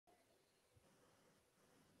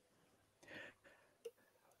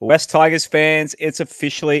West Tigers fans, it's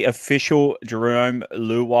officially official. Jarome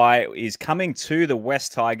Luai is coming to the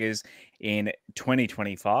West Tigers in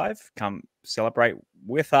 2025. Come celebrate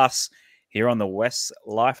with us here on the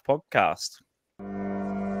WestsLife Podcast.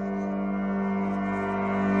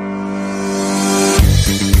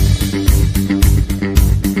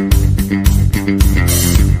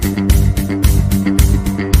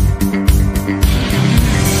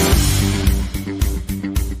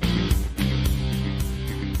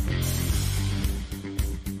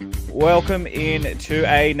 Welcome in to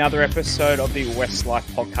another episode of the WestsLife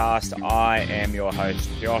Podcast. I am your host,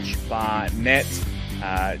 Josh Barnett,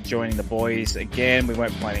 joining the boys again. We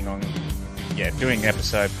weren't planning on doing an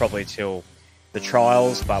episode probably till the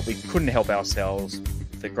trials, but we couldn't help ourselves.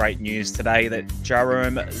 The great news today that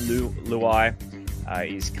Jarome Luai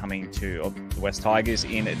is coming to the West Tigers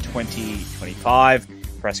in 2025.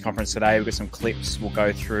 Press conference today. We've got some clips we'll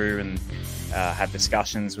go through and have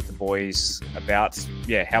discussions with the boys about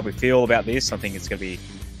how we feel about this. I think it's going to be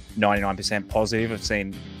 99% positive. I've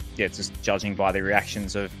seen, just judging by the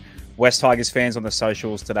reactions of West Tigers fans on the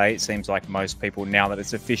socials today, it seems like most people, now that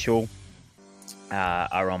it's official,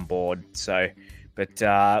 are on board. So,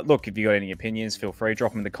 but look, if you got any opinions, feel free,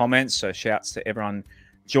 drop them in the comments. So shouts to everyone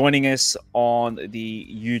joining us on the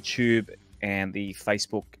YouTube and the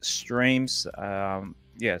Facebook streams.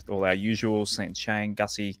 All our usuals, St. Shane,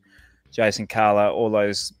 Gussie, Jason, Carla, all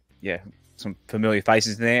those, some familiar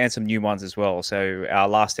faces in there and some new ones as well. So our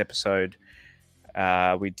last episode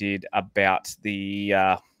we did about the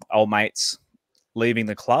old mates leaving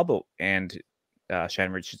the club and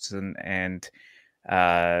Shane Richardson and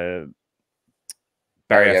Barry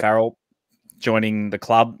O'Farrell joining the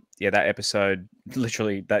club. Yeah, that episode,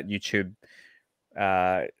 literally that YouTube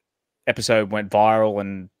episode went viral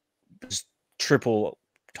and was triple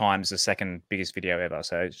times the second biggest video ever.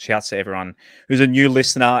 So shouts to everyone who's a new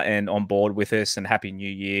listener and on board with us, and happy new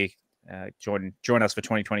year. Join us for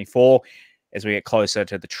 2024 as we get closer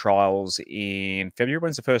to the trials in February.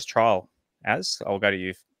 When's the first trial, Az? I'll go to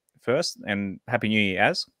you first, and happy new year,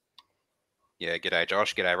 Az. Yeah, g'day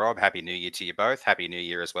Josh, g'day Rob. Happy new year to you both. Happy new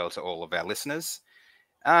year as well to all of our listeners.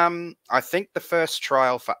 I think the first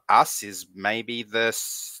trial for us is maybe the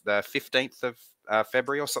 15th of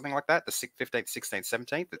February or something like that, the 15th, 16th,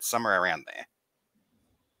 17th. It's somewhere around there.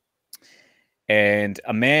 And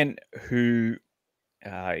a man who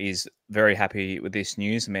is very happy with this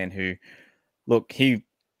news, a man who, look,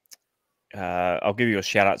 I'll give you a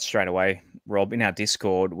shout out straight away, Rob. In our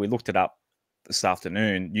Discord, we looked it up this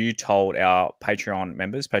afternoon. You told our Patreon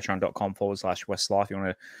members, patreon.com/WestsLife, you want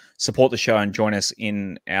to support the show and join us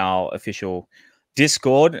in our official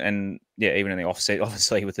Discord. And even in the offset,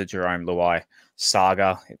 obviously with the Jarome Luai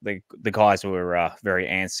saga, the guys were very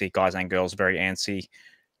antsy, guys and girls very antsy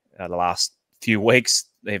the last few weeks,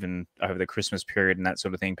 even over the Christmas period and that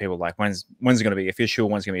sort of thing. People were like, when's it going to be official?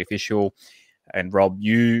 When's it going to be official? And Rob,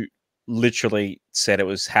 you literally said it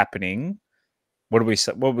was happening. What did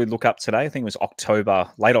we look up today? I think it was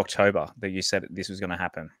late October, that you said this was going to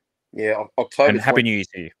happen. Yeah, October. And happy New Year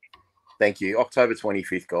to you. Thank you. October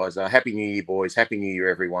 25th, guys. Happy New Year, boys. Happy New Year,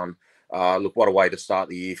 everyone. Look, what a way to start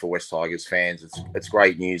the year for West Tigers fans. It's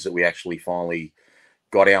great news that we actually finally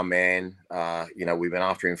got our man. We've been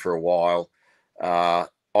after him for a while. I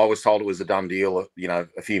was told it was a done deal,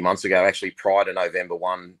 a few months ago, actually prior to November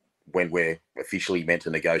 1, when we're officially meant to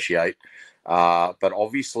negotiate. But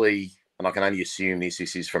obviously, and I can only assume this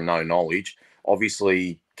is from no knowledge,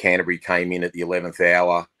 obviously Canterbury came in at the 11th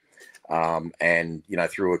hour and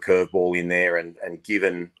threw a curveball in there, and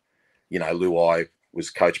given, Luai was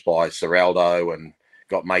coached by Seraldo and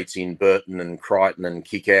got mates in Burton and Crichton and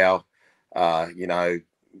Kickow,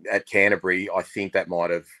 at Canterbury, I think that might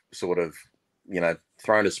have sort of,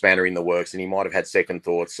 thrown a spanner in the works, and he might have had second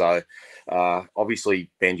thoughts. So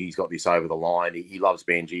obviously Benji's got this over the line. He loves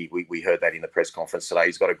Benji. We heard that in the press conference today.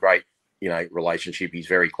 He's got a great, relationship. He's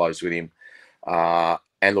very close with him.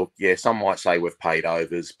 And look, some might say we've paid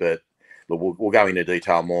overs, but look, we'll go into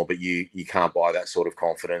detail more, but you can't buy that sort of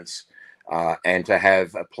confidence. And to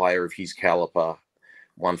have a player of his caliber,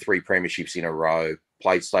 won 3 premierships in a row,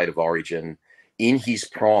 played State of Origin in his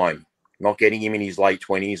prime, not getting him in his late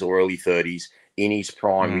 20s or early 30s, in his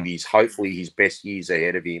prime with hopefully his best years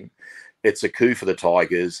ahead of him. It's a coup for the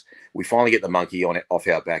Tigers. We finally get the monkey off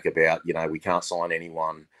our back about, we can't sign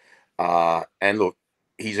anyone. And look,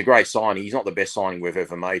 he's a great signing. He's not the best signing we've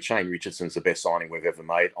ever made. Shane Richardson's the best signing we've ever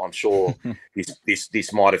made. I'm sure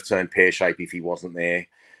this might have turned pear-shaped if he wasn't there.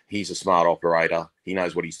 He's a smart operator. He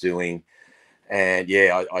knows what he's doing. And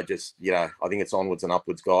I just, I think it's onwards and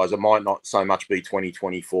upwards, guys. It might not so much be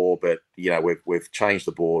 2024, but we've changed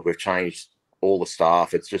the board. We've changed all the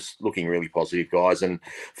staff. It's just looking really positive, guys. And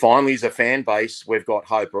finally, as a fan base, we've got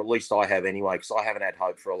hope, or at least I have anyway, because I haven't had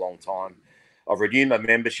hope for a long time. I've renewed my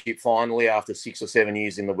membership finally after 6 or 7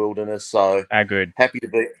 years in the wilderness. So Good.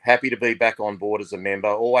 happy to be back on board as a member.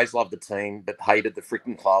 Always loved the team, but hated the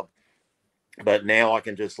freaking club. But now I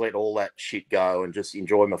can just let all that shit go and just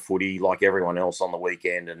enjoy my footy like everyone else on the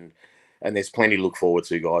weekend. And there's plenty to look forward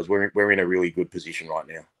to, guys. We're in a really good position right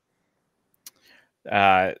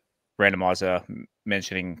now. Randomizer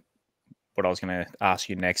mentioning what I was going to ask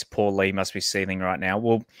you next. Paul Lee must be seething right now.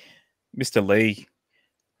 Well, Mr. Lee,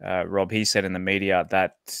 Rob, he said in the media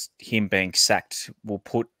that him being sacked will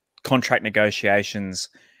put contract negotiations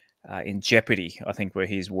in jeopardy, I think were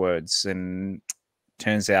his words. And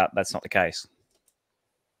turns out that's not the case.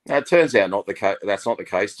 No, it turns out that's not the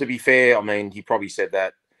case. To be fair, I mean, he probably said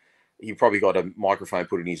that. He probably got a microphone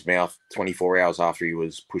put in his mouth 24 hours after he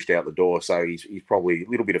was pushed out the door. So he's probably a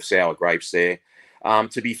little bit of sour grapes there.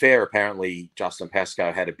 To be fair, apparently Justin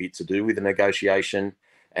Pascoe had a bit to do with the negotiation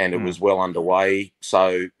and it was well underway.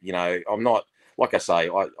 So, you know, I'm not, like I say,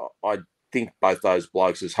 I think both those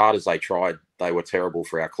blokes, as hard as they tried, they were terrible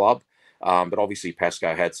for our club. But obviously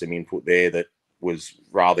Pascoe had some input there that was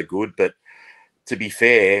rather good. But to be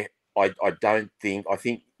fair, I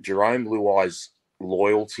think Jarome Luai's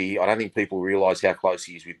loyalty, I don't think people realise how close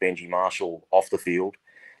he is with Benji Marshall off the field.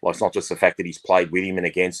 Like, it's not just the fact that he's played with him and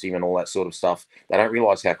against him and all that sort of stuff. They don't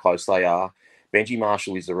realise how close they are. Benji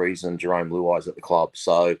Marshall is the reason Jarome Luai's at the club.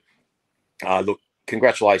 So, look,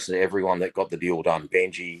 congratulations to everyone that got the deal done.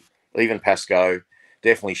 Benji, even Pascoe,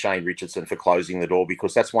 definitely Shane Richardson for closing the door,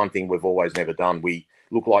 because that's one thing we've always never done. We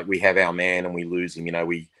look like we have our man and we lose him. You know,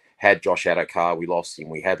 we had Josh Adokar, we lost him.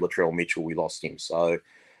 We had Latrell Mitchell, we lost him. So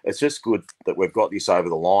it's just good that we've got this over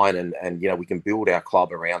the line and you know, we can build our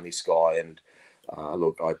club around this guy. And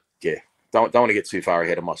look, don't want to get too far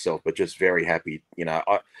ahead of myself, but just very happy. You know,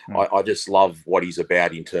 I just love what he's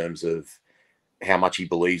about in terms of how much he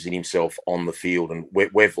believes in himself on the field. And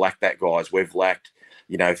we've lacked that, guys. We've lacked,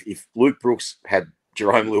 you know, if Luke Brooks had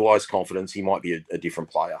Jarome Luai's confidence, he might be a different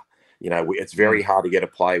player. You know, it's very hard to get a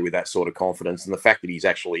player with that sort of confidence. And the fact that he's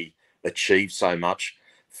actually achieved so much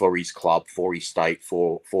for his club, for his state,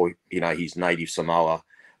 for you know, his native Samoa,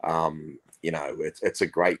 you know, it's a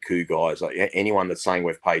great coup, guys. Like, anyone that's saying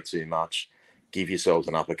we've paid too much, give yourselves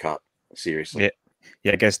an uppercut. Seriously.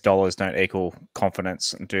 Yeah. I guess dollars don't equal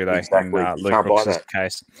confidence, do they? Exactly. In Luke Brooks'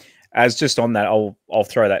 case. As just on that, I'll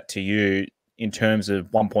throw that to you in terms of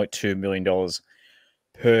 $1.2 million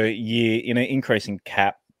per year in an increasing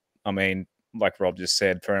cap. I mean, like Rob just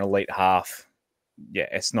said, for an elite half, yeah,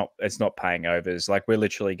 it's not paying overs. Like, we're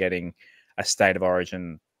literally getting a State of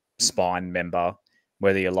Origin spine member,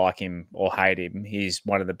 whether you like him or hate him. He's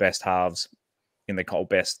one of the best halves in the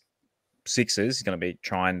best sixes. He's going to be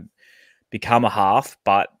trying to become a half,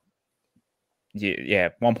 but yeah,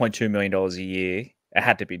 $1.2 million a year. It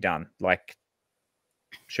had to be done, like,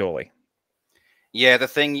 surely. Yeah, the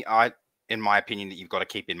thing in my opinion, that you've got to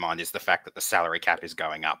keep in mind is the fact that the salary cap is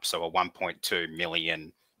going up. So a 1.2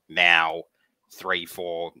 million now,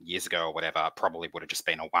 3-4 years ago or whatever, probably would have just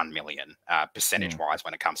been a 1 million percentage wise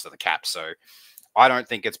when it comes to the cap. So I don't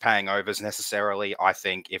think it's paying overs necessarily. I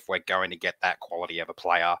think if we're going to get that quality of a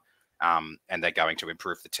player and they're going to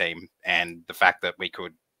improve the team, and the fact that we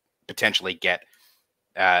could potentially get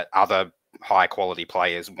other high quality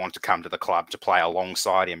players want to come to the club to play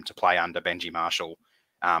alongside him, to play under Benji Marshall,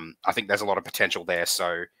 I think there's a lot of potential there.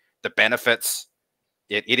 So the benefits,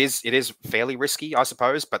 it is fairly risky, I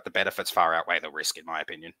suppose, but the benefits far outweigh the risk, in my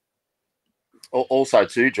opinion. Also,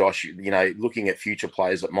 too, Josh, you know, looking at future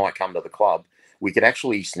players that might come to the club, we could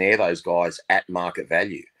actually snare those guys at market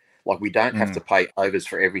value. Like, we don't have to pay overs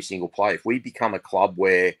for every single player. If we become a club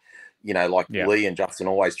where, you know, like Lee and Justin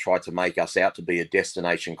always tried to make us out to be a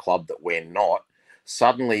destination club that we're not,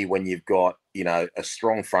 suddenly when you've got, you know, a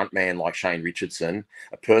strong front man like Shane Richardson,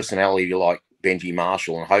 a personality like Benji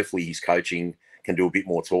Marshall, and hopefully his coaching can do a bit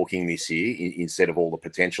more talking this year instead of all the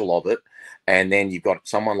potential of it. And then you've got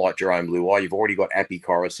someone like Jarome Luai. You've already got Api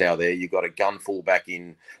Coruscant there. You've got a gun fullback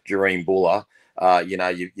in Jareen Buller. You know,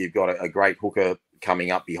 you've got a great hooker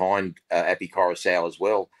coming up behind Api Coruscant as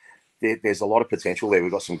well. There's a lot of potential there.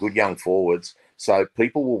 We've got some good young forwards. So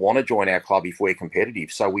people will want to join our club if we're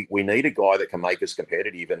competitive. So we need a guy that can make us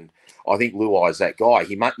competitive. And I think Luai is that guy.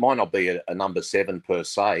 He might not be a number 7 per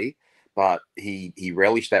se, but he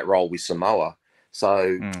relished that role with Samoa.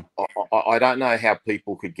 So I don't know how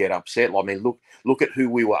people could get upset. I mean, look at who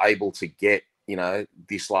we were able to get, you know,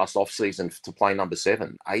 this last offseason to play number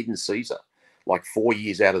 7, Aiden Caesar, like 4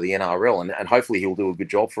 years out of the NRL. And hopefully he'll do a good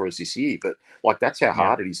job for us this year. But, like, that's how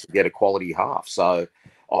hard it is to get a quality half. So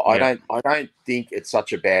I don't think it's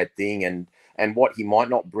such a bad thing. And what he might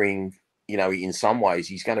not bring, in some ways,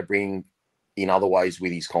 he's going to bring in other ways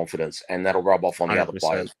with his confidence, and that'll rub off on the other 100%.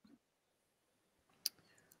 players.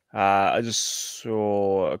 I just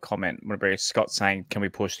saw a comment, Scott saying, can we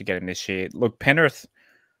push to get him this year? Look, Penrith,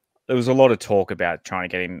 there was a lot of talk about trying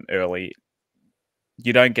to get him early.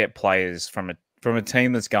 You don't get players from a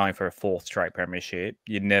team that's going for a fourth straight premiership.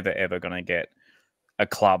 You're never, ever going to get a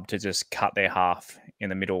club to just cut their half in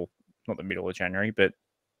the middle, not the middle of January, but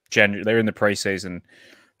January. They're in the preseason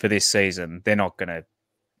for this season. They're not going to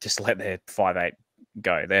just let their 5'8"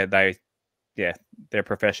 go. They're a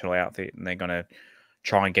professional outfit, and they're going to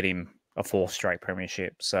try and get him a fourth straight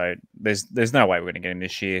premiership. So there's no way we're going to get him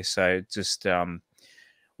this year. So just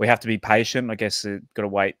we have to be patient. I guess we've got to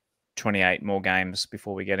wait 28 more games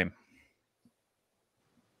before we get him.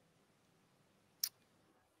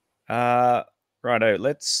 Righto,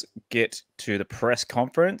 let's get to the press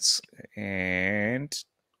conference, and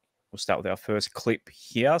we'll start with our first clip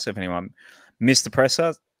here. So if anyone missed the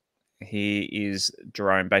presser, he is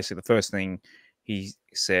Jarome. Basically, the first thing he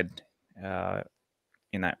said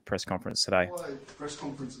in that press conference today. Press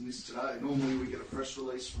conference in this today. Normally we get a press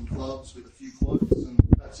release from clubs with a few quotes, and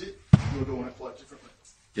that's it. You're doing it quite differently.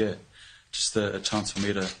 Yeah, just a chance for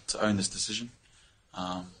me to own this decision.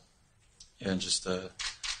 And just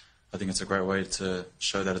I think it's a great way to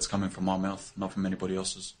show that it's coming from my mouth, not from anybody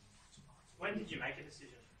else's. When did you make a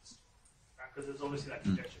decision? Because there's obviously that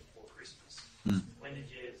projection before Christmas. When did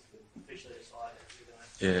you officially decide that you were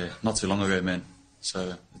going to... Yeah, not too long ago, man.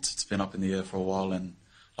 So it's been up in the air for a while, and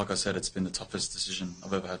like I said, it's been the toughest decision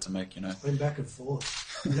I've ever had to make, It's been back and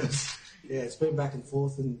forth. Yeah, it's been back and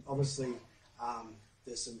forth, and obviously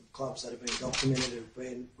there's some clubs that have been documented, have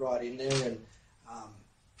been right in there, and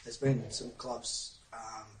there's been some clubs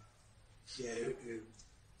who it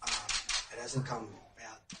hasn't come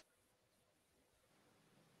out.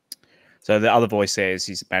 So the other voice there is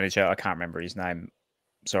his manager. I can't remember his name.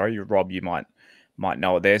 Sorry, Rob, you might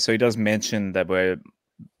know it there. So he does mention that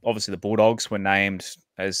obviously the Bulldogs were named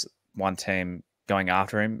as one team going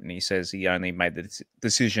after him, and he says he only made the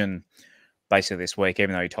decision basically this week,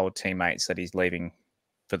 even though he told teammates that he's leaving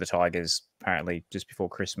for the Tigers apparently just before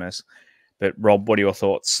Christmas. But Rob, what are your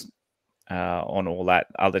thoughts on all that,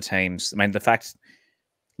 other teams? I mean, the fact,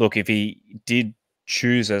 look, if he did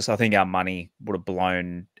choose us, I think our money would have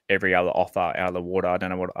blown every other offer out of the water. I don't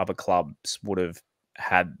know what other clubs would have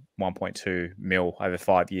had 1.2 mil over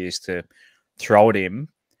 5 years to throw at him.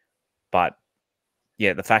 But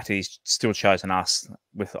yeah, the fact that he's still chosen us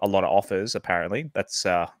with a lot of offers, apparently, that's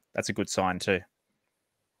a good sign too.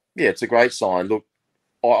 Yeah, it's a great sign. Look,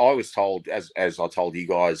 I was told, as I told you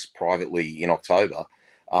guys privately in October,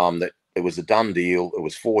 that it was a done deal. It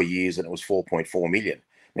was 4 years and it was 4.4 million.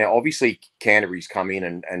 Now, obviously, Canterbury's come in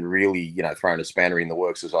and really, thrown a spanner in the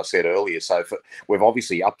works, as I said earlier. So we've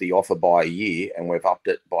obviously upped the offer by a year, and we've upped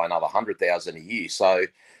it by another 100,000 a year. So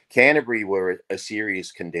Canterbury were a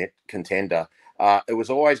serious contender. It was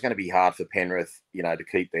always going to be hard for Penrith, to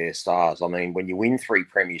keep their stars. I mean, when you win 3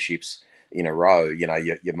 premierships in a row,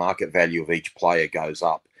 your market value of each player goes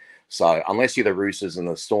up. So unless you're the Roosters and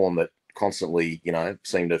the Storm that constantly,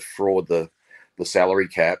 seem to fraud the salary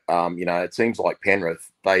cap, it seems like Penrith,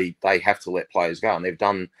 they have to let players go, and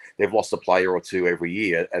they've lost a player or two every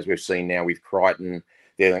year, as we've seen now with Crichton.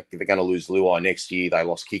 They're going to lose Luai next year. They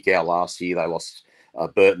lost Kickout last year. They lost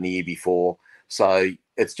Burton the year before. So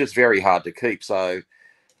it's just very hard to keep. So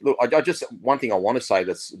look, one thing I want to say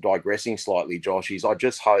that's digressing slightly, Josh, is I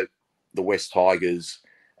just hope the West Tigers,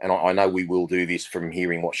 and I know we will do this from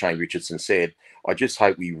hearing what Shane Richardson said, I just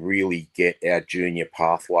hope we really get our junior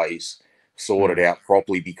pathways sorted out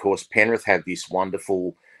properly, because Penrith have this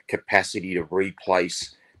wonderful capacity to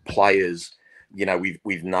replace players,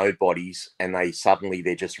 with nobodies, and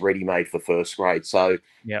they're just ready-made for first grade. So,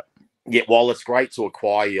 yeah, while it's great to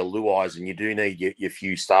acquire your Luais and you do need your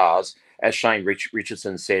few stars, as Shane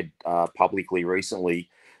Richardson said publicly recently,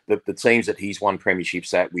 the teams that he's won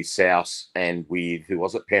premierships at with South and with,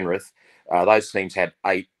 Penrith, those teams had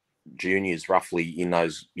 8 juniors roughly in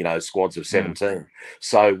those squads of 17.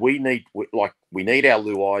 So we need our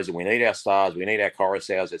Luais, and we need our stars, we need our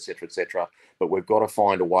Coruscaws, etc., but we've got to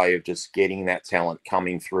find a way of just getting that talent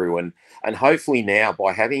coming through, and hopefully now,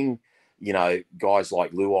 by having guys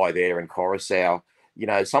like Luai there and Coruscant,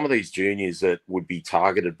 some of these juniors that would be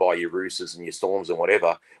targeted by your Roosters and your Storms and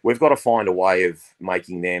whatever, we've got to find a way of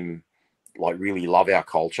making them really love our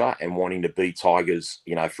culture and wanting to be Tigers,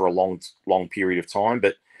 for a long period of time.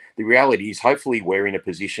 But the reality is, hopefully we're in a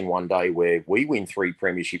position one day where we win 3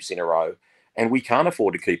 premierships in a row and we can't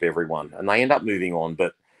afford to keep everyone and they end up moving on.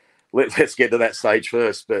 But let's get to that stage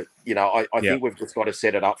first. But, I think we've just got to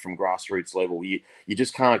set it up from grassroots level. You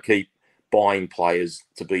just can't keep buying players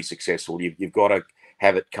to be successful. You've got to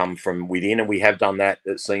have it come from within, and we have done that,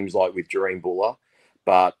 it seems like, with Jarome Luai.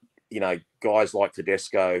 But, guys like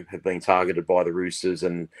Tedesco have been targeted by the Roosters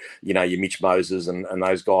and, your Mitch Moses and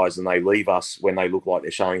those guys, and they leave us when they look like they're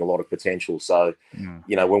showing a lot of potential. So,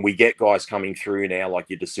 when we get guys coming through now, like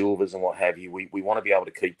your De Silvas and what have you, we want to be able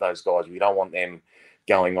to keep those guys. We don't want them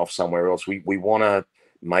going off somewhere else. We want to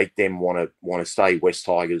make them want to stay West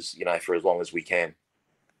Tigers, for as long as we can.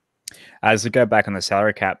 As we go back on the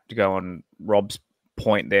salary cap, to go on Rob's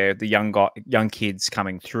point there, the young kids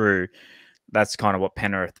coming through, that's kind of what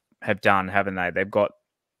Penrith have done, haven't they? They've got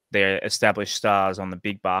their established stars on the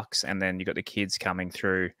big bucks, and then you've got the kids coming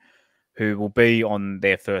through who will be on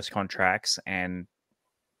their first contracts, and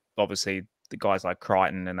obviously the guys like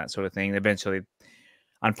Crichton and that sort of thing. Eventually,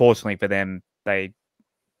 unfortunately for them, they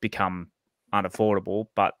become unaffordable,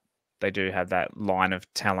 but they do have that line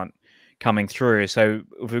of talent coming through. So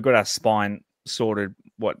if we've got our spine sorted,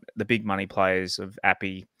 what the big money players of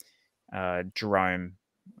Appy, Jarome,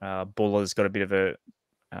 Buller's got a bit of a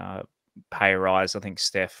pay rise. I think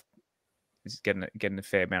Steph is getting a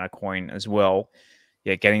fair amount of coin as well.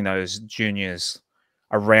 Yeah, getting those juniors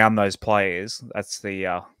around those players, that's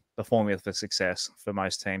the formula for success for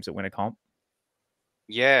most teams that win a comp.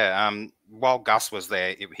 Yeah, while Gus was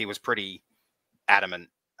there, he was pretty adamant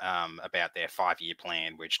about their 5-year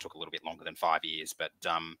plan, which took a little bit longer than 5 years, but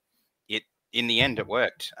in the end it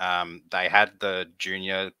worked. They had the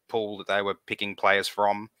junior pool that they were picking players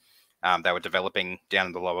from. They were developing down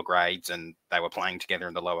in the lower grades, and they were playing together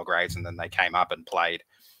in the lower grades, and then they came up and played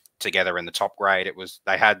together in the top grade.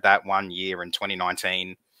 They had that 1 year in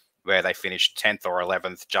 2019 where they finished 10th or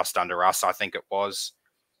 11th, just under us, I think it was.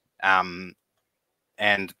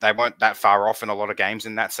 And they weren't that far off in a lot of games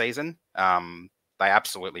in that season. They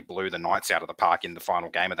absolutely blew the Knights out of the park in the final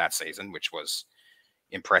game of that season, which was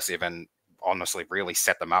impressive and honestly really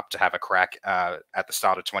set them up to have a crack at the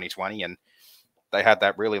start of 2020. And they had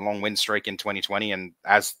that really long win streak in 2020. And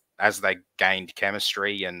as they gained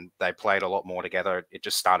chemistry and they played a lot more together, it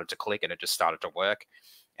just started to click and it just started to work.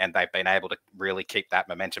 And they've been able to really keep that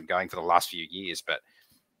momentum going for the last few years. But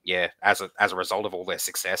yeah, as a result of all their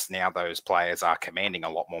success, now those players are commanding a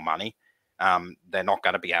lot more money. They're not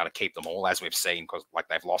going to be able to keep them all, as we've seen, because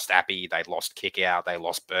they've lost Appy, they lost Kickout, they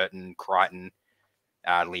lost Burton, Crichton,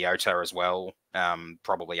 Leota as well.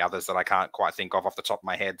 Probably others that I can't quite think of off the top of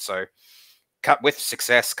my head. So with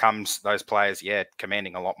success comes those players,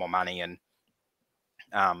 commanding a lot more money. And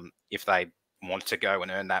if they want to go and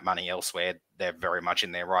earn that money elsewhere, they're very much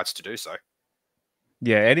in their rights to do so.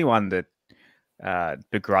 Yeah, anyone that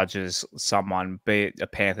begrudges someone, be it a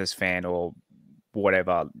Panthers fan or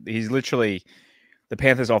whatever, he's literally, the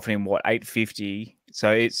Panthers offered him $850.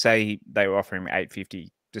 So say they were offering him $850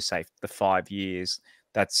 to say the 5 years.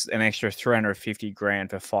 That's an extra $350,000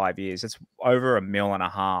 for 5 years. It's over $1.5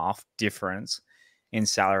 million difference in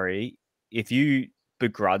salary. If you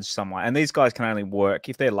begrudge someone, and these guys can only work,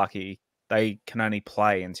 if they're lucky, they can only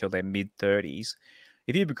play until their mid-30s.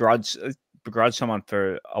 If you begrudge someone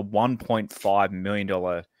for a $1.5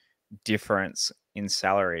 million difference in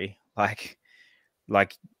salary, like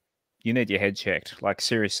you need your head checked. Like,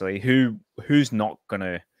 seriously, who's not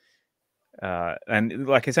gonna? And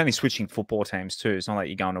it's only switching football teams too. It's not like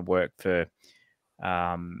you're going to work for,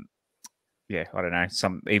 I don't know,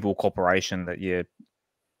 some evil corporation that you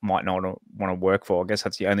might not want to work for. I guess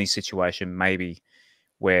that's the only situation maybe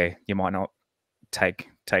where you might not take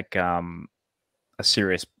a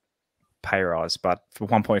serious pay rise. But for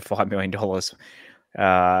 $1.5 million,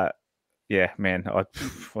 man,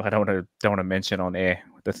 I don't want to mention on air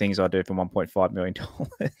the things I do for $1.5 million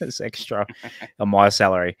extra on my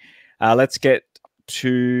salary. Let's get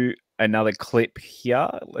to another clip here.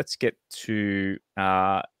 Let's get to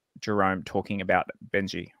Jarome talking about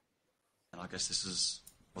Benji. I guess this is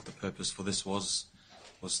what the purpose for this was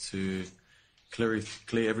to clear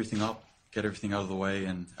everything up, get everything out of the way,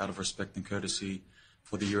 and out of respect and courtesy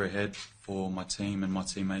for the year ahead, for my team and my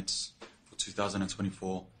teammates for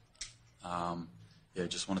 2024.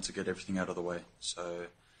 Just wanted to get everything out of the way. So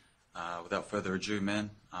without further ado, man,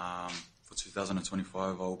 for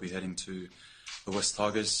 2025, I will be heading to the West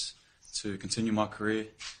Tigers to continue my career.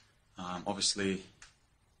 Obviously,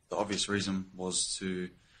 the obvious reason was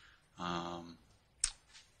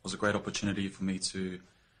was a great opportunity for me to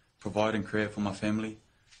provide and create for my family,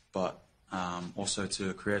 but also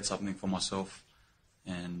to create something for myself.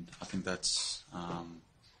 And I think that's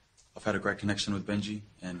I've had a great connection with Benji,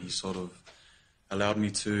 and he sort of allowed me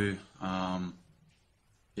to,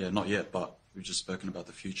 not yet, but we've just spoken about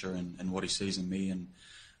the future and what he sees in me and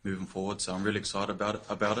moving forward. So I'm really excited about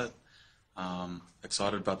it.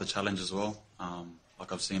 Excited about the challenge as well.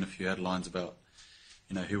 Like I've seen a few headlines about,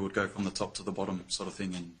 who would go from the top to the bottom sort of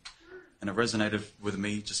thing. And it resonated with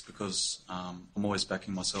me just because I'm always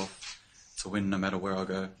backing myself to win no matter where I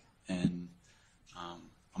go. And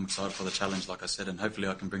I'm excited for the challenge, like I said, and hopefully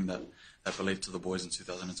I can bring that belief to the boys in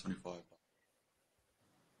 2025.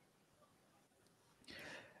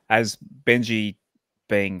 As Benji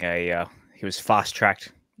being he was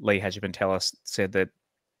fast-tracked, Lee Hadjiban said that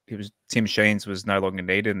Tim Sheens was no longer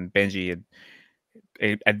needed, and Benji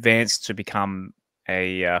had advanced to become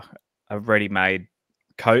a ready-made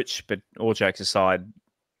coach. But all jokes aside,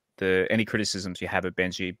 any criticisms you have of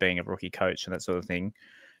Benji being a rookie coach and that sort of thing,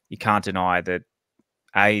 you can't deny that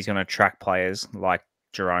he's going to attract players like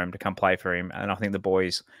Jarome to come play for him, and I think the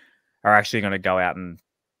boys are actually going to go out and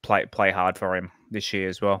play hard for him this year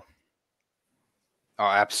as well. Oh,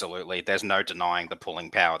 absolutely. There's no denying the pulling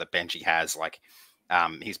power that Benji has. Like,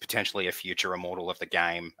 he's potentially a future immortal of the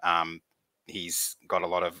game. He's got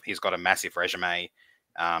a massive resume.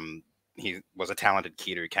 He was a talented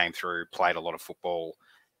kid who came through, played a lot of football,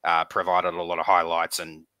 provided a lot of highlights,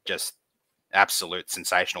 and just absolute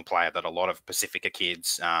sensational player that a lot of Pacifica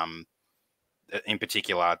kids, in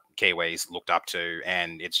particular Kiwis, looked up to.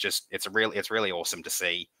 And it's really awesome to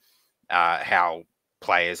see how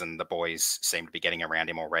players and the boys seem to be getting around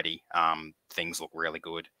him already. Things look really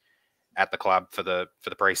good at the club for the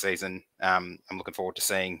preseason. I'm looking forward to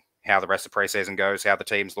seeing how the rest of preseason goes, how the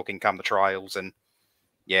team's looking come the trials. And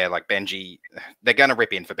yeah, like Benji, they're going to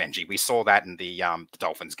rip in for Benji. We saw that in the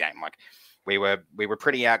Dolphins game. Like we were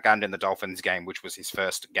pretty outgunned in the Dolphins game, which was his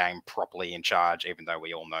first game properly in charge, even though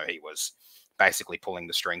we all know he was basically pulling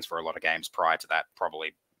the strings for a lot of games prior to that,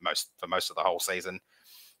 probably most of the whole season.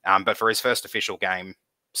 But for his first official game,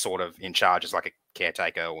 sort of in charge as like a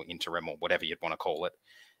caretaker or interim or whatever you'd want to call it,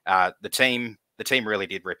 the team really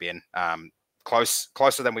did rip in.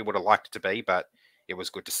 Closer than we would have liked it to be, but it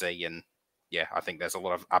was good to see. And yeah, I think there's a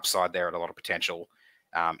lot of upside there and a lot of potential.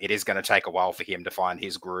 It is going to take a while for him to find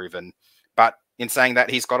his groove, but in saying that,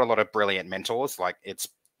 he's got a lot of brilliant mentors. Like it's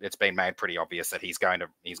been made pretty obvious that he's going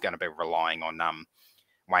to be relying on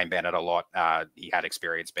Wayne Bennett a lot. He had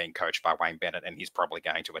experience being coached by Wayne Bennett, and he's probably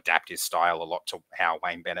going to adapt his style a lot to how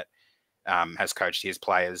Wayne Bennett has coached his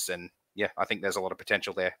players. And yeah, I think there's a lot of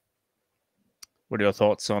potential there. What are your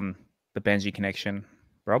thoughts on the Benji connection,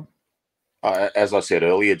 Rob? As I said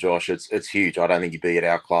earlier, Josh, it's huge. I don't think you'd be at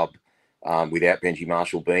our club without Benji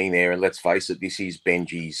Marshall being there. And let's face it, this is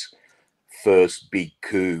Benji's first big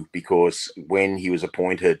coup, because when he was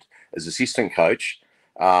appointed as assistant coach,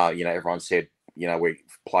 everyone said,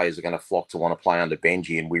 players are going to flock to want to play under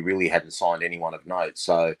Benji, and we really hadn't signed anyone of note.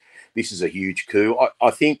 So this is a huge coup.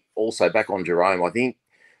 I think also back on Jarome,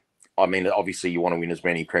 obviously you want to win as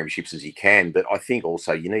many premierships as you can, but I think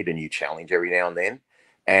also you need a new challenge every now and then.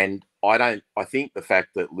 And I think the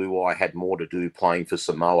fact that Luai had more to do playing for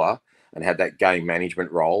Samoa and had that game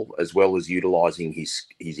management role, as well as utilising his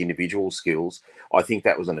individual skills, I think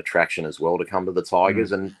that was an attraction as well to come to the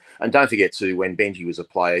Tigers. And don't forget too, when Benji was a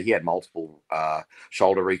player, he had multiple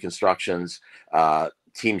shoulder reconstructions.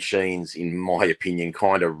 Tim Sheens, in my opinion,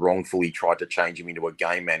 kind of wrongfully tried to change him into a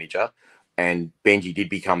game manager. And Benji did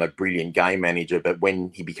become a brilliant game manager, but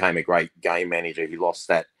when he became a great game manager, he lost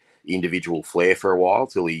that individual flair for a while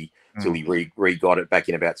till he re-got it back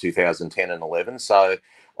in about 2010 and 11. So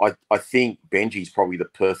I think Benji's probably the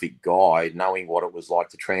perfect guy, knowing what it was like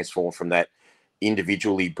to transform from that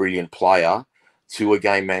individually brilliant player to a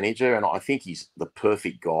game manager. And I think he's the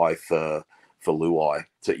perfect guy for Luai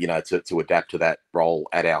to adapt to that role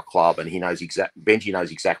at our club. And Benji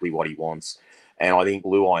knows exactly what he wants. And I think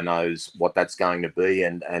Luai knows what that's going to be.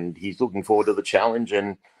 And he's looking forward to the challenge.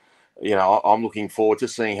 And, I'm looking forward to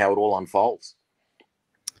seeing how it all unfolds.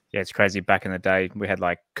 Yeah, it's crazy. Back in the day, we had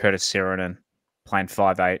like Curtis Sirenen playing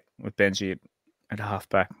 5'8" with Benji at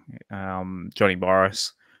halfback. Johnny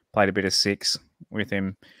Morris played a bit of 6 with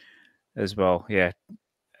him as well. Yeah.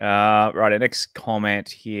 Right, our next comment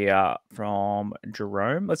here from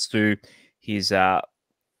Jarome. Let's do his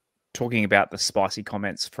talking about the spicy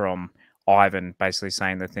comments from Ivan, basically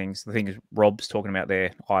saying the things Rob's talking about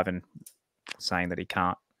there. Ivan saying that he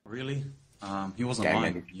can't. Really? He wasn't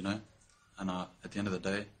lying, And at the end of the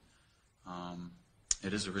day,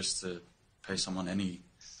 it is a risk to pay someone any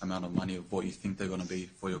amount of money of what you think they're going to be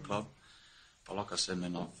for your club. But like I said,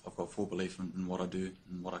 man, I've got full belief in what I do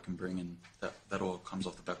and what I can bring, and that all comes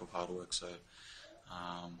off the back of hard work. So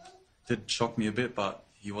did shock me a bit, but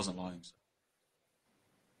he wasn't lying.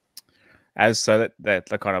 So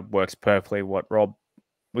that kind of works perfectly what Rob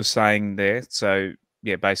was saying there. So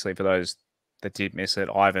yeah, basically for those that did miss it,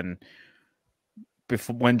 Ivan,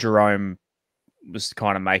 before when Jarome was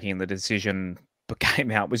kind of making the decision,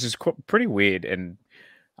 came out, which is pretty weird and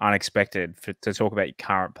unexpected to talk about your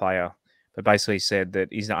current player, but basically said that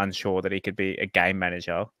he's unsure that he could be a game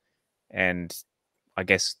manager, and I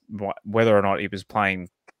guess whether or not he was playing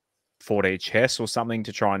 4D chess or something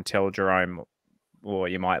to try and tell Jarome, or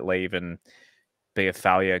you might leave and be a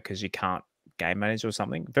failure because you can't game manage or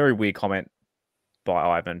something. Very weird comment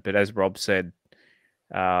by Ivan, but as Rob said,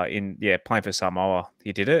 playing for Samoa,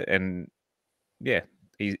 he did it, and yeah,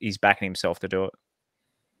 he's backing himself to do it.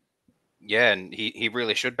 Yeah, and he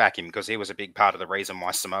really should back him because he was a big part of the reason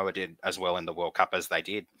why Samoa did as well in the World Cup as they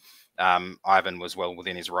did. Ivan was well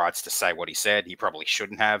within his rights to say what he said. He probably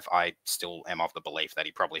shouldn't have. I still am of the belief that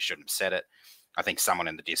he probably shouldn't have said it. I think someone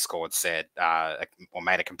in the Discord said or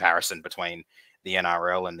made a comparison between the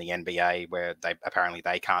NRL and the NBA, where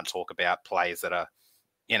they can't talk about players that are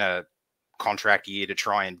in a contract year to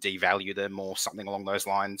try and devalue them or something along those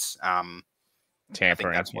lines.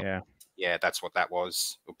 Tampering, that's what that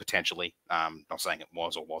was, potentially. Not saying it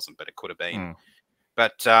was or wasn't, but it could have been.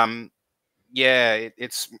 But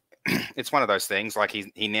it's it's one of those things. Like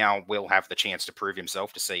he now will have the chance to prove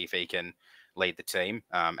himself to see if he can lead the team.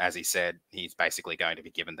 As he said, he's basically going to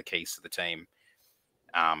be given the keys to the team,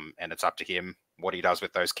 and it's up to him what he does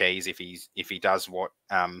with those keys. If he does what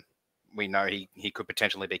we know he could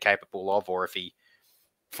potentially be capable of, or if he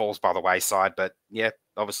falls by the wayside. But yeah,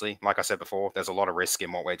 obviously, like I said before, there's a lot of risk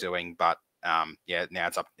in what we're doing. But now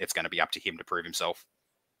it's going to be up to him to prove himself.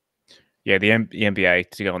 Yeah, the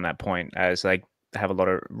NBA, to go on that point, as they have a lot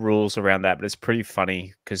of rules around that, but it's pretty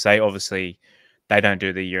funny because they don't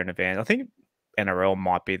do the year in advance. I think NRL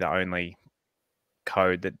might be the only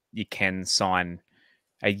code that you can sign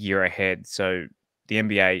a year ahead. So the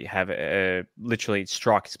NBA have literally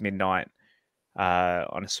strikes midnight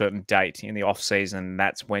on a certain date in the off season.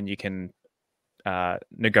 That's when you can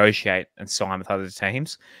negotiate and sign with other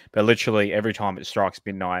teams. But literally every time it strikes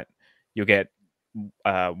midnight, you'll get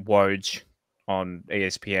Woj on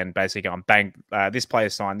ESPN basically going, bang, this player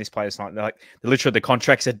signed. They're literally the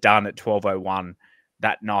contracts are done at 12:01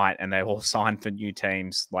 that night, and they all signed for new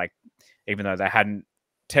teams, like even though they hadn't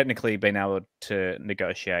technically been able to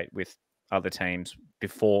negotiate with other teams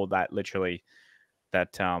before that, literally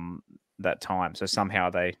that time. So somehow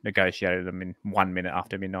they negotiated them in 1 minute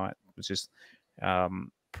after midnight, which is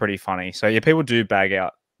pretty funny. So yeah, people do bag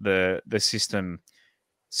out the system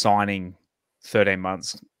signing 13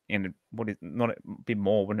 months in not a bit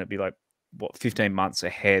more, wouldn't it be like 15 months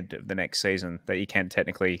ahead of the next season that you can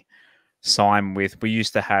technically sign with? We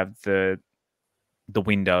used to have the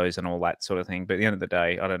windows and all that sort of thing, but at the end of the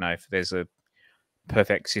day, I don't know if there's a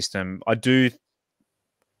perfect system. I do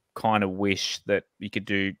kind of wish that you could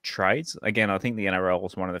do trades. Again, I think the NRL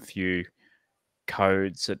is one of the few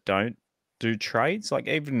codes that don't do trades. Like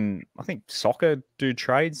even I think soccer do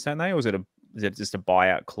trades, don't they? Or is it just a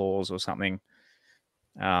buyout clause or something?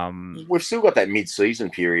 We've still got that mid-season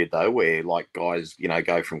period though, where like guys,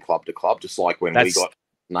 go from club to club, just like when we got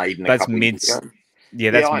Naden a couple of years ago.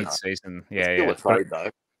 Yeah, that's mid-season. Yeah, it's still a trade though.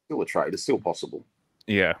 Still a trade. It's still possible.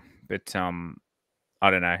 Yeah, but I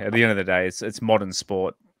don't know. At the end of the day, it's modern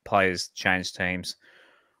sport. Players change teams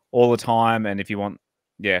all the time, and if you want,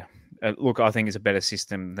 look, I think it's a better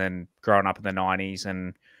system than growing up in the 90s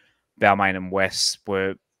and Balmain and West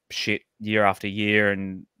were shit year after year,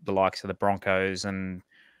 and the likes of the Broncos and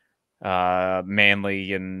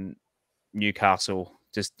Manly and Newcastle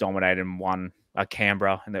just dominated and won.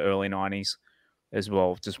 Canberra in the early 90s as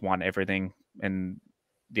well, just won everything. And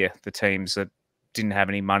yeah, the teams that didn't have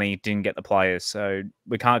any money didn't get the players, so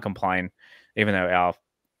we can't complain, even though our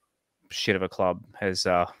shit of a club has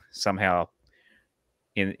somehow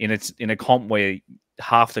in a comp where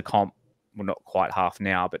half the comp, well, not quite half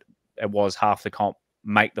now, but it was half the comp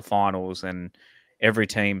make the finals, and every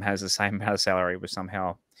team has the same amount of salary. We're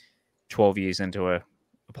somehow 12 years into a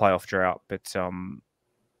playoff drought, but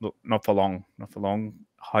look, not for long,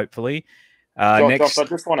 hopefully. Josh, I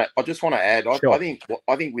just want to add. Sure. I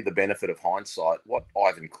think with the benefit of hindsight, what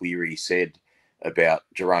Ivan Cleary said about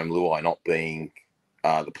Jarome Luai not being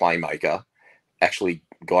the playmaker actually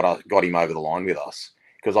got him over the line with us,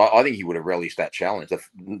 because I think he would have relished that challenge.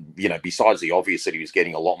 Besides the obvious that he was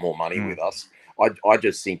getting a lot more money with us, I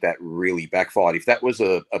just think that really backfired. If that was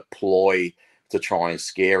a ploy to try and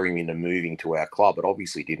scare him into moving to our club, it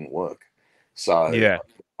obviously didn't work. So yeah,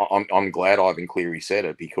 I'm glad Ivan Cleary said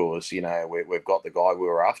it, because we've got the guy we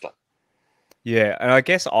were after. Yeah, and I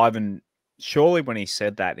guess Ivan, surely when he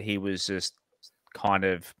said that, he was just kind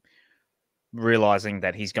of realizing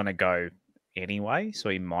that he's going to go anyway, so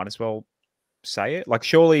he might as well say it. Like,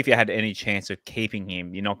 surely if you had any chance of keeping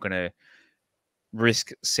him, you're not going to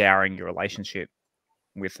risk souring your relationship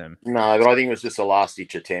with him. No, but I think it was just a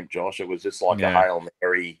last-ditch attempt, Josh. It was just like a Hail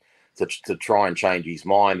Mary to try and change his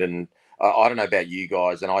mind. And I don't know about you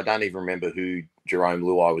guys, and I don't even remember who Jarome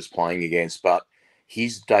Luai was playing against, but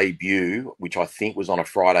his debut, which I think was on a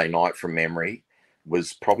Friday night from memory,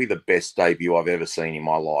 was probably the best debut I've ever seen in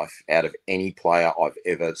my life out of any player I've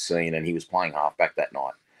ever seen, and he was playing halfback that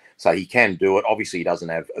night. So he can do it. Obviously, he doesn't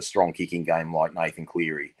have a strong kicking game like Nathan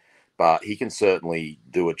Cleary, but he can certainly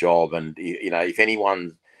do a job. And, if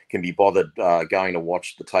anyone can be bothered going to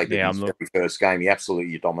watch the tape of his very first game, he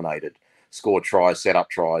absolutely dominated. Scored tries, set up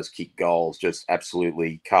tries, kicked goals, just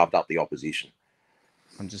absolutely carved up the opposition.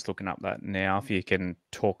 I'm just looking up that now. If you can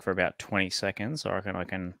talk for about 20 seconds, I reckon I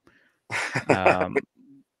can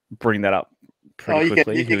bring that up pretty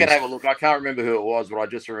quickly. You can have a look. I can't remember who it was, but I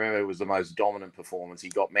just remember it was the most dominant performance. He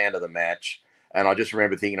got man of the match. And I just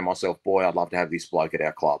remember thinking to myself, boy, I'd love to have this bloke at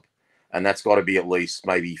our club. And that's got to be at least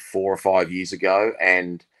maybe 4 or 5 years ago.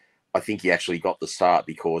 And I think he actually got the start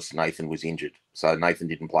because Nathan was injured. So Nathan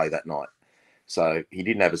didn't play that night. So he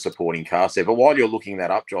didn't have a supporting cast there. But while you're looking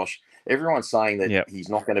that up, Josh, everyone's saying that he's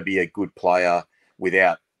not going to be a good player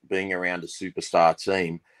without being around a superstar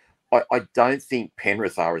team. I don't think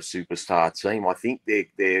Penrith are a superstar team. I think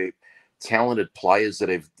they're talented players that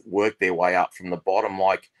have worked their way up from the bottom.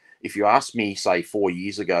 Like, if you asked me, say, 4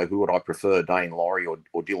 years ago, who would I prefer, Dane Laurie or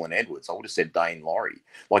Dylan Edwards, I would have said Dane Laurie.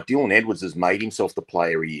 Like, Dylan Edwards has made himself the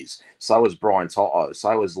player he is. So has Brian To'o.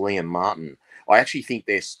 So has Liam Martin. I actually think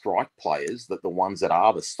they're strike players, that the ones that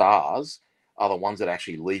are the stars are the ones that are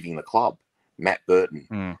actually leaving the club. Matt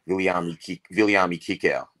Burton, Viliami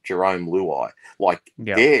Kikau, Jarome Luai. Like,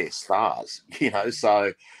 they're stars,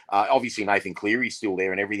 So, obviously, Nathan Cleary's still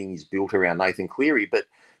there and everything is built around Nathan Cleary. But,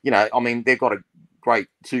 they've got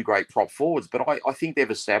two great prop forwards, but I think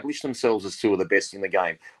they've established themselves as two of the best in the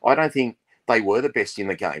game. I don't think they were the best in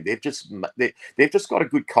the game. They've just got a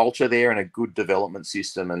good culture there and a good development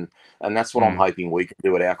system, and that's what I'm hoping we can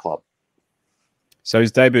do at our club. So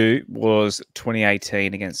his debut was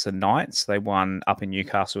 2018 against the Knights. They won up in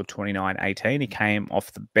Newcastle 29-18. He came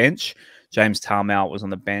off the bench. James Tarmel was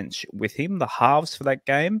on the bench with him. The halves for that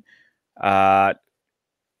game.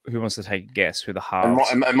 Who wants to take a guess who the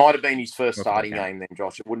halves? It might have been his first starting game then,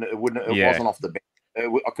 Josh. It wasn't off the bench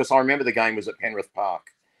because I remember the game was at Penrith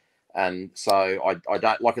Park, and so I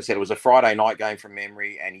don't, like I said, it was a Friday night game from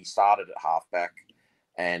memory, and he started at halfback.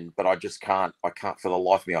 But I can't for the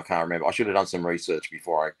life of me, I can't remember. I should have done some research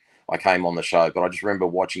before I came on the show, but I just remember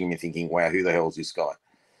watching him and thinking, wow, who the hell is this guy?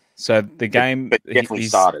 So the game but definitely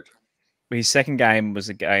started. His second game was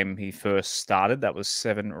a game he first started. That was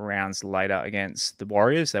 7 rounds later against the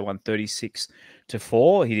Warriors. They won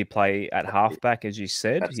 36-4. He did play at halfback, as you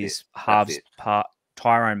said. His halves part,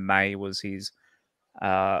 Tyrone May was his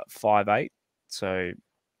 5'8". So,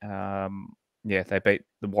 they beat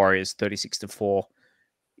the Warriors 36-4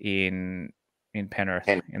 in Penrith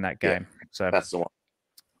in that game. Yeah, so that's the one.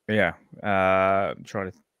 Yeah. Try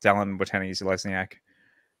to Dallin Watene-Zelezniak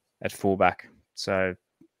at fullback. So,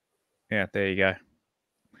 yeah, there you go.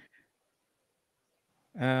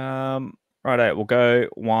 Righto, we'll go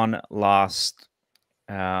one last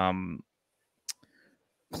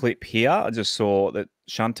clip here. I just saw that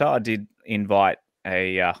Shanta, I did invite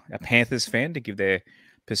a Panthers fan to give their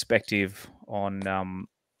perspective on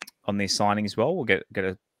these signings as well. We'll get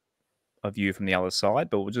a view from the other side,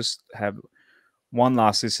 but we'll just have one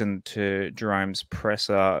last listen to Jarome's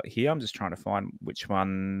presser here. I'm just trying to find which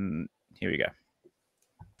one. Here we go.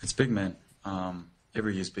 It's big, man.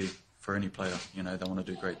 Every year's big for any player. They want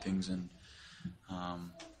to do great things, and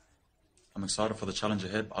I'm excited for the challenge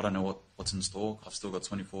ahead. I don't know what's in store. I've still got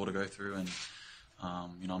 24 to go through, and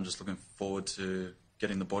I'm just looking forward to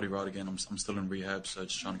getting the body right again. I'm still in rehab, so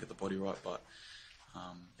just trying to get the body right. But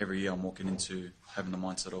every year I'm walking into having the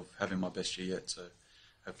mindset of having my best year yet. So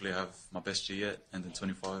hopefully I have my best year yet, and then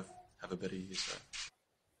 25 have a better year.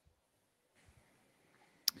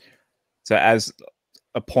 So as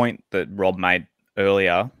a point that Rob made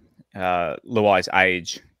earlier, Luai's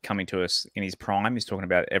age coming to us in his prime, he's talking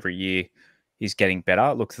about every year he's getting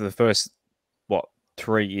better. Look, for the first,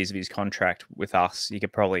 3 years of his contract with us, you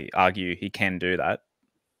could probably argue he can do that.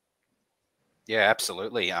 Yeah,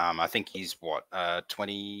 absolutely. I think he's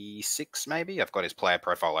 26 maybe. I've got his player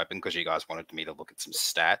profile open because you guys wanted me to look at some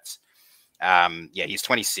stats. He's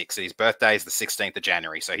 26. His birthday is the 16th of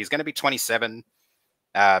January. So he's going to be 27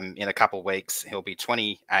 in a couple of weeks. He'll be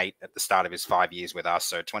 28 at the start of his 5 years with us.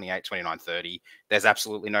 So 28, 29, 30. There's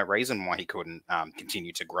absolutely no reason why he couldn't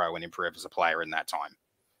continue to grow and improve as a player in that time.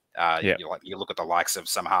 You look at the likes of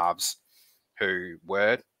some halves who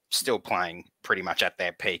were still playing pretty much at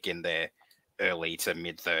their peak in their early to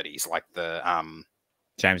mid 30s, like the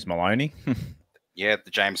James Maloney.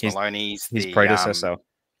 the James Maloney's, his predecessor.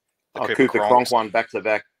 Cooper Cronk won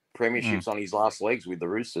back-to-back premierships on his last legs with the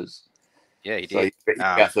Roosters. Yeah, he so did. He's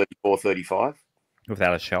about 34, 35.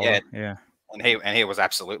 Without a shoulder. Yeah. And he was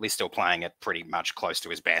absolutely still playing at pretty much close to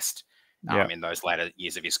his best in those latter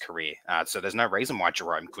years of his career. So there's no reason why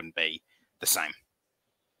Jarome couldn't be the same.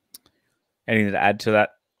 Anything to add to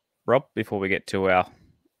that, Rob, before we get to our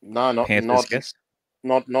Panthers guest?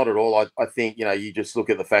 Not at all. I think, you just look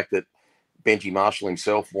at the fact that Benji Marshall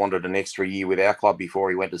himself wanted an extra year with our club before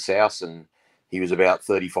he went to South, and he was about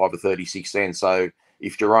 35 or 36 then. So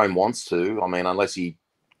if Jarome wants to, unless he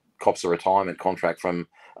cops a retirement contract from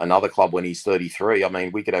another club when he's 33,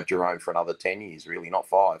 we could have Jarome for another 10 years, really, not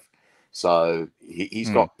 5. So he's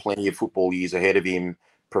got plenty of football years ahead of him,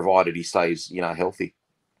 provided he stays, healthy.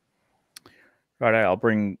 Right, I'll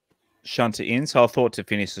bring Shunter in. So I thought to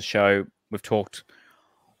finish the show, we've talked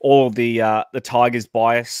all of the Tigers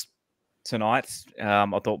bias tonight.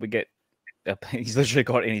 I thought we'd get he's literally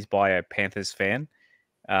got in his bio Panthers fan.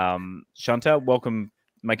 Shunter, welcome,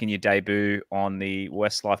 making your debut on the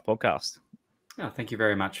WestsLife podcast. Oh, thank you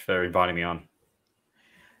very much for inviting me on.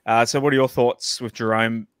 So what are your thoughts with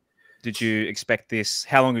Jarome? Did you expect this?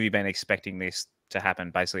 How long have you been expecting this to happen,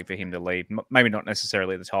 basically, for him to leave? Maybe not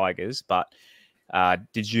necessarily the Tigers, but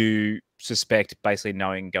did you suspect, basically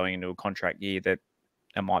knowing going into a contract year, that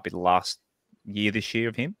it might be the last year this year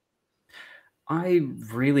of him? I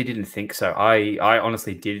really didn't think so. I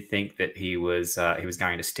honestly did think that he was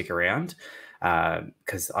going to stick around,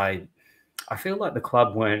 because I feel like the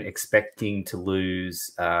club weren't expecting to lose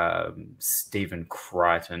Stephen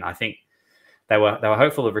Crichton. I think they were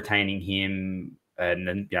hopeful of retaining him, and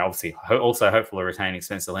then obviously also hopeful of retaining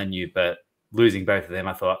Spencer Leniu, but losing both of them,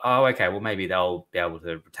 I thought, oh, okay, well maybe they'll be able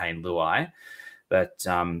to retain Luai. But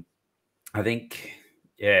I think,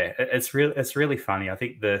 it's really funny. I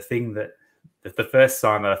think the thing that the first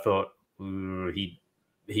sign that I thought he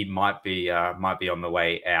might be on the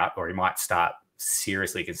way out, or he might start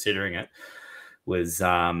seriously considering it, was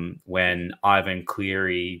when Ivan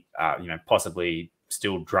Cleary, possibly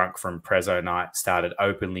still drunk from Prezzo night, started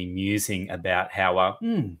openly musing about how,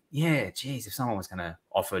 geez, if someone was going to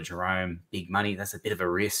offer Jarome big money, that's a bit of a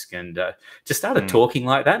risk, and just started talking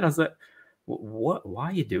like that. And I was like, what? Why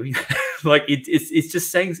are you doing that? Like, it's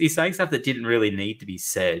just he's saying stuff that didn't really need to be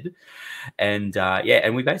said. And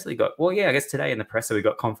and we basically got, I guess today in the presser we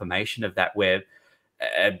got confirmation of that, where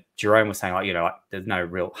Jarome was saying, like, there's no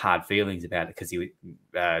real hard feelings about it, because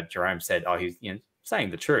Jarome said, he's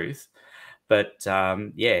saying the truth. But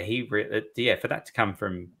for that to come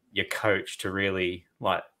from your coach to really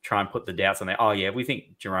like try and put the doubts on there, we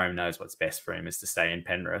think Jarome knows what's best for him is to stay in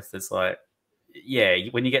Penrith. It's like,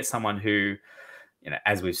 when you get someone who,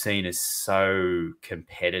 as we've seen, is so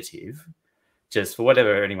competitive, just for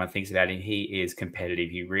whatever anyone thinks about him, he is competitive.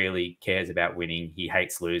 He really cares about winning. He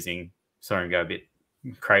hates losing. Saw him go a bit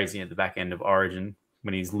crazy at the back end of Origin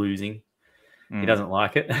when he's losing. He doesn't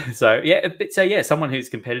like it. So someone who's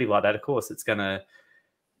competitive like that, of course, it's gonna,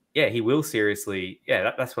 he will seriously.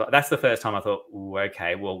 That's the first time I thought,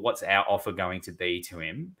 okay, well, what's our offer going to be to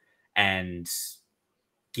him? And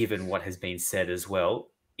given what has been said as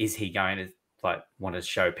well, is he going to want to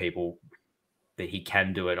show people that he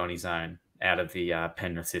can do it on his own out of the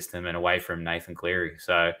Penrith system and away from Nathan Cleary?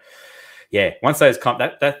 So once those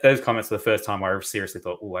comments were the first time I seriously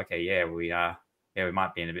thought, we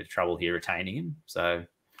might be in a bit of trouble here retaining him. So,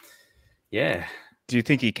 Do you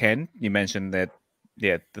think he can? You mentioned that,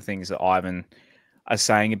 the things that Ivan are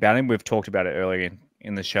saying about him. We've talked about it earlier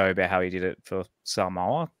in the show about how he did it for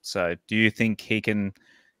Samoa. So do you think he can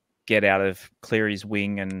get out of Cleary's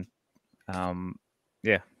wing and, and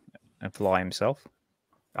fly himself?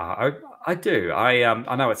 I do.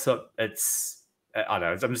 I know it's I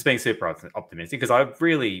know I'm just being super optimistic, because I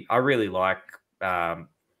really like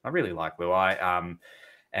Luai,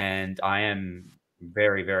 and I am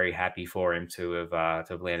very, very happy for him to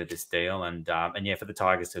have landed this deal, and for the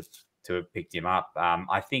Tigers to have picked him up.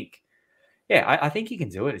 I think he can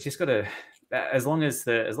do it. It's just got to, as long as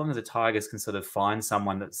the Tigers can sort of find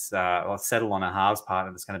someone that's or settle on a halves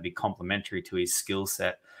partner that's going to be complementary to his skill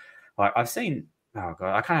set. Like, I've seen,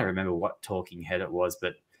 I can't remember what talking head it was,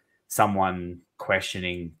 but someone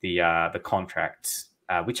questioning the contract,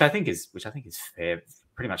 which I think is fair.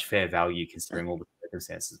 Pretty much fair value considering all the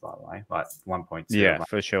circumstances, by the way, like 1.2. Yeah,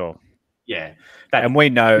 for sure. Yeah, and we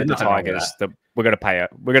know the Tigers that we're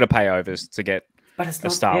going to pay overs to get But it's a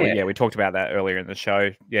not star. yeah. Yeah, we talked about that earlier in the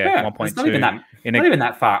show. Yeah, 1.2. It's not even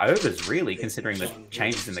that far overs, really, considering the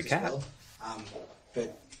changes in the cap. Well.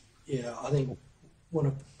 But yeah, I think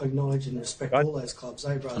want to acknowledge and respect all those clubs,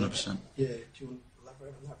 eh, brother? 100%. Yeah. Do you want to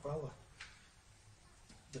elaborate on that, brother?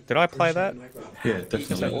 Did I play that? Yeah,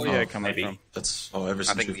 definitely. Yeah, coming from. That's ever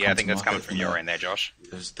since I think that's coming from your end there, Josh.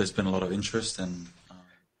 There's been a lot of interest and.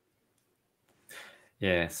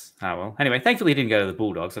 Yes. Oh well. Anyway, thankfully he didn't go to the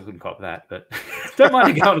Bulldogs. I couldn't cop that, but don't mind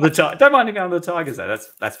him going to the Tigers though.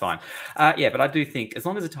 That's fine. Yeah, but I do think as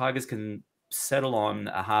long as the Tigers can settle on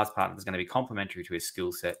a halves partner that's going to be complementary to his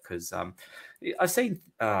skill set, because I've seen,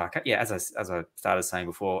 as I started saying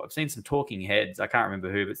before, I've seen some talking heads. I can't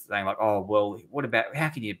remember who, but saying like, oh well, what about how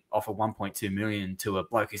can you offer 1.2 million to a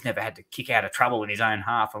bloke who's never had to kick out of trouble in his own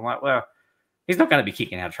half? I'm like, well. He's not going to be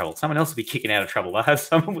kicking out of trouble. Someone else will be kicking out of trouble. I have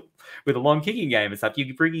someone with a long kicking game and stuff.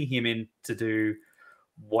 You're bringing him in to do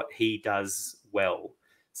what he does well.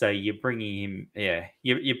 So you're bringing him,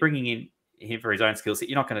 you're bringing in him for his own skill set.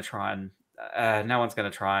 You're not going to try and, no one's going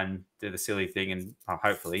to try and do the silly thing and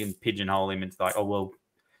hopefully and pigeonhole him into like, oh well,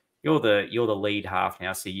 you're the lead half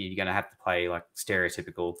now, so you're going to have to play like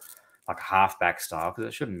stereotypical. Like a halfback style, because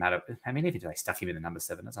it shouldn't matter. I mean, even if they stuck him in the number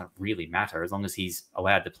 7, it doesn't really matter as long as he's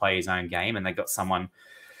allowed to play his own game and they got someone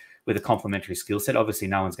with a complementary skill set. Obviously,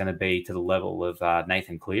 no one's going to be to the level of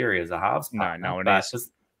Nathan Cleary as a halves partner. No one is.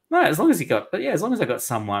 As long as they got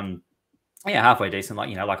someone, halfway decent,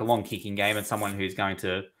 like like a long kicking game and someone who's going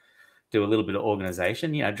to do a little bit of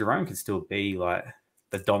organisation. Jerome can still be like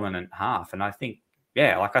the dominant half, and I think,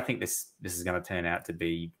 I think this is going to turn out to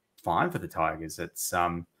be fine for the Tigers. It's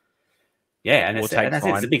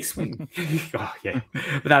it's a big swing. Oh, yeah,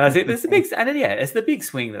 but no, that's it. It's the big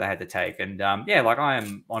swing that they had to take, and I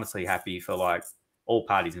am honestly happy for like all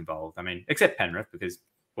parties involved. I mean, except Penrith, because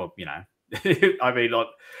I mean,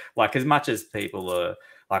 like as much as people are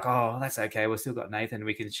like, oh, that's okay, we've still got Nathan,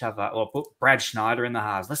 we can shove up or put Brad Schneider in the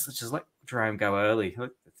halves. Let's just let Jerome go early.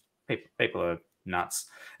 People are nuts.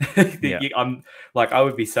 I'm like, I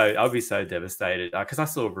would be so devastated because I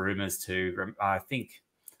saw rumors too. I think.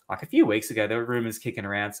 Like a few weeks ago, there were rumors kicking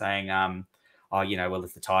around saying,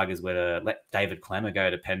 if the Tigers were to let David Clemmer go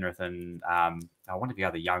to Penrith and one of the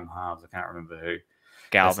other young halves, I can't remember who.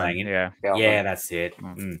 Galvin, Galvin. Yeah, that's it.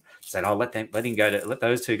 Said, let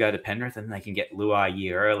those two go to Penrith and they can get Luai a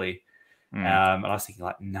year early. And I was thinking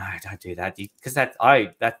like, no, don't do that, because that's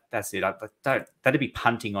it. That'd be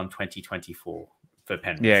punting on 2024 for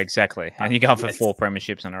Penrith. Yeah, exactly. And you're going for 4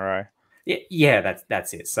 premierships in a row. Yeah,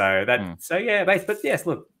 that's it. So but yes,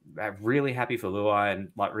 look, I'm really happy for Luai and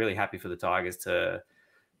like really happy for the Tigers to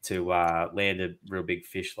land a real big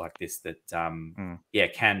fish like this. That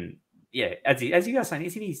as you guys saying,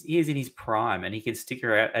 he is in his prime and he can stick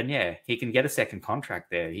around and he can get a second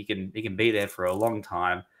contract there. He can be there for a long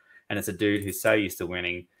time, and it's a dude who's so used to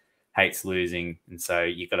winning, hates losing, and so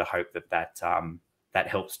you've got to hope that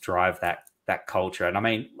helps drive that culture. And I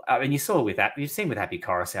mean, you saw with that, you've seen with Happy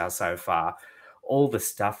Coruscant so far, all the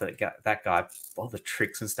stuff that guy, all the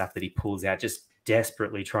tricks and stuff that he pulls out, just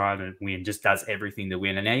desperately trying to win, just does everything to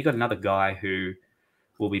win. And now you got another guy who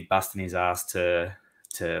will be busting his ass to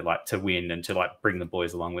win and to like bring the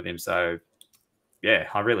boys along with him. So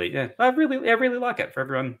I really like it for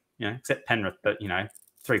everyone, except Penrith. But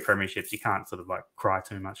 3 premierships, you can't sort of like cry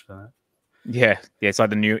too much for that. Yeah, it's like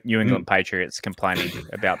the New England Patriots complaining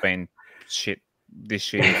about being shit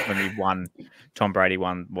this year when Tom Brady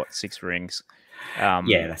won 6 rings.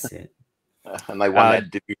 That's it. And they won that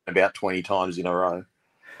division about 20 times in a row.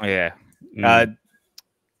 Yeah.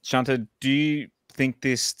 Shanta, do you think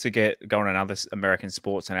this, to get going another American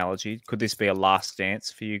sports analogy, could this be a last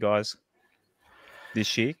dance for you guys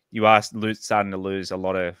this year? You are starting to lose a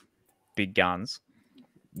lot of big guns.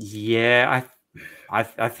 Yeah, I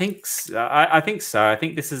think so. I think so. I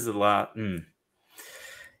think this is a lot.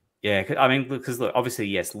 Yeah, I mean, because look, obviously,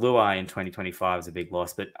 yes, Luai in 2025 is a big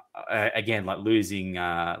loss, but again, like losing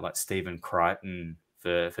like Stephen Crichton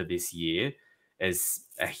for this year is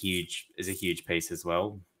a huge piece as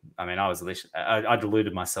well. I mean, I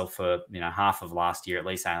deluded myself for half of last year at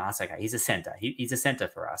least, saying that's okay. He's a center. He's a center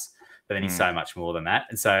for us, but then he's so much more than that,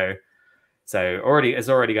 and so it's already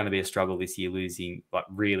going to be a struggle this year,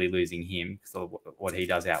 really losing him because of what he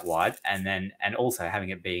does out wide, and also having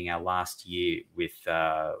it being our last year with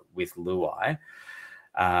Luai.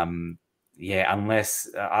 Unless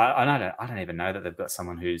I don't even know that they've got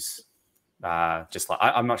someone who's just like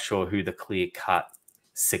I'm not sure who the clear cut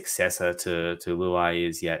successor to Luai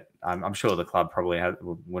is yet. I'm sure the club probably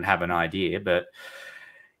would have an idea, but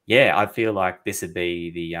I feel like this would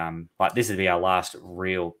be our last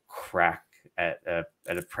real crack at a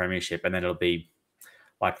premiership, and then it'll be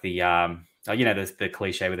like the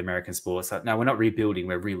cliche with American sports. Like, no, we're not rebuilding,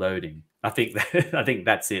 we're reloading. I think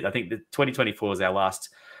that's it. I think the 2024 is our last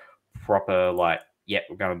proper we're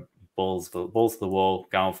going balls to the wall,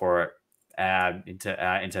 going for it. In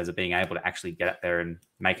terms of being able to actually get up there and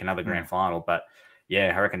make another grand final. But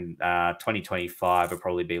yeah, I reckon 2025 will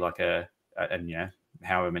probably be like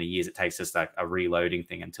however many years it takes, just like a reloading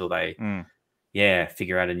thing until they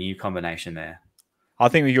figure out a new combination there. I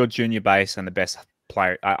think with your junior base and the best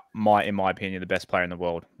player, in my opinion, the best player in the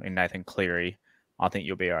world in Nathan Cleary, I think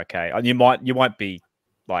you'll be okay. You won't be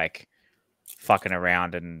like fucking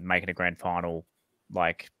around and making a grand final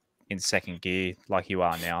like in second gear like you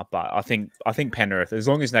are now. But I think Penrith, as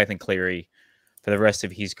long as Nathan Cleary for the rest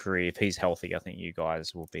of his career, if he's healthy, I think you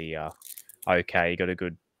guys will be okay. You got a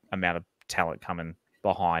good amount of talent coming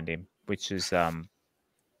behind him, which is Rob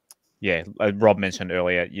mentioned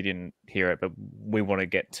earlier, you didn't hear it, but we want to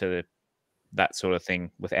get to that sort of thing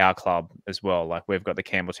with our club as well. Like we've got the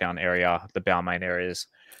Campbelltown area, the Balmain areas,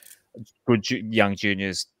 good young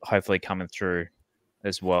juniors hopefully coming through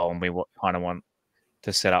as well, and we kind of want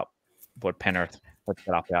to set up what Penrith has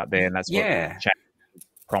set up out there, and that's what Jack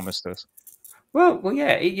promised us. Well,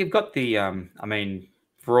 yeah, you've got the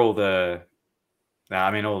for all the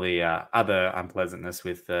other unpleasantness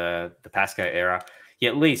with the Pascoe era, you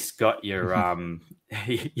at least got your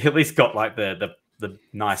you at least got like the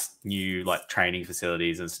nice new like training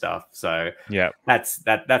facilities and stuff. So yeah, that's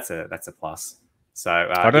a plus. So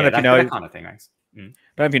I don't know if you know that kind of thing, Max. I don't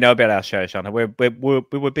know if you know about our show, Shanta. We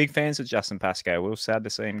were big fans of Justin Pascoe. We were sad to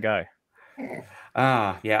see him go.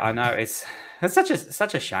 Yeah, I know. It's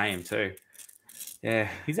such a shame too. Yeah,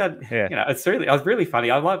 he's had. Yeah, it was really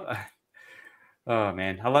funny. I love. Oh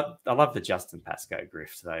man, I love the Justin Pascoe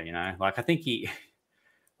grift though. Like I think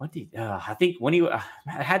I think when he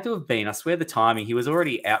had to have been. I swear the timing. He was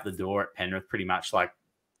already out the door at Penrith, pretty much. Like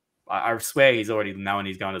I swear he's already known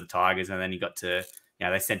he's going to the Tigers, and then he got to.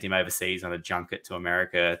 They sent him overseas on a junket to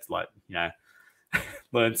America to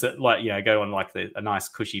learn to go on a nice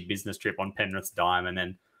cushy business trip on Penrith's dime, and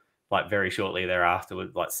then very shortly thereafter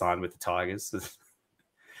would signed with the Tigers.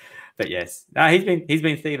 But yes, no, he's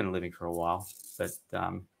been thieving a living for a while. But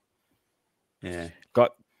yeah,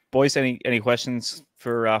 got boys. Any questions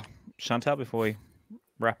for Chantal before we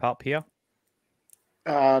wrap up here?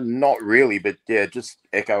 Not really, but yeah, just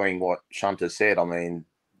echoing what Shanta said. I mean,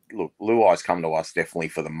 look, Luai's come to us definitely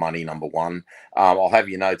for the money, number one. I'll have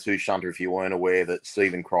you know too, Shanta, if you weren't aware, that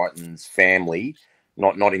Stephen Crichton's family,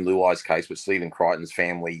 not in Luai's case, but Stephen Crichton's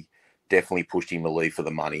family definitely pushed him to leave for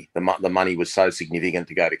the money. The money was so significant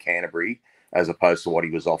to go to Canterbury as opposed to what he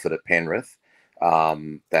was offered at Penrith,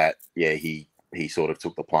 that he sort of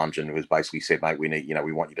took the plunge and was basically said, mate, we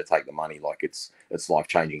want you to take the money. Like it's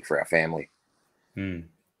life-changing for our family. And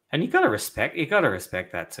you got to respect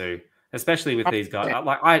that too. Especially with these guys,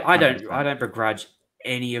 I don't begrudge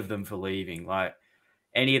any of them for leaving. Like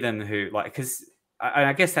any of them who because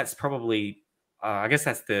I guess that's probably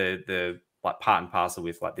that's the part and parcel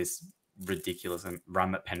with this ridiculous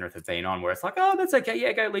run that Penrith have been on, where it's oh, that's okay,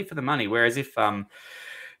 yeah, go leave for the money. Whereas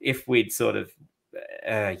if we'd sort of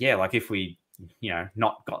if we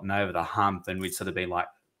not gotten over the hump, then we'd sort of been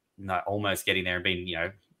almost getting there and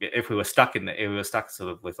been if we were stuck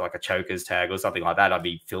sort of with a choker's tag or something like that, I'd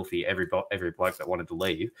be filthy every bloke that wanted to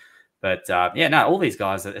leave. But all these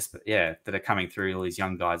guys that are coming through, all these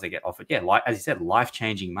young guys that get offered, as you said,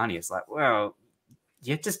 life-changing money. It's well,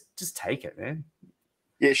 yeah, just take it, man.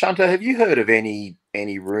 Yeah, Shanta, have you heard of any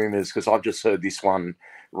rumours? Because I've just heard this one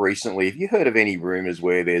recently. Have you heard of any rumours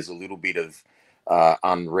where there's a little bit of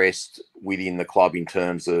unrest within the club in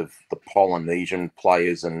terms of the Polynesian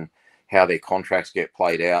players and how their contracts get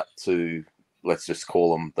played out to, let's just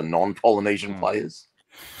call them the non-Polynesian players?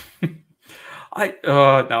 I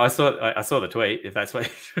saw the tweet. If that's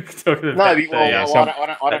what you're talking No, about.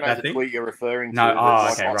 I don't know the tweet you're referring to. No,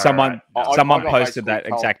 okay, right. Someone posted that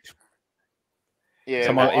exact. Yeah,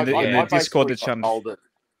 someone in the Discord that Sean.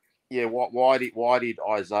 Yeah, why did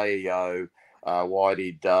Isaiah Yeo? Why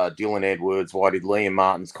did Dylan Edwards? Why did Liam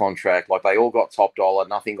Martin's contract? They all got top dollar.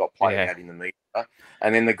 Nothing got played out in the media.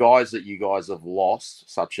 And then the guys that you guys have lost,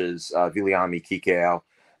 such as Viliami Kikau,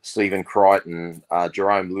 Stephen Crichton,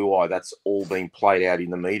 Jarome Luai, that's all been played out in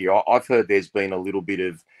the media. I've heard there's been a little bit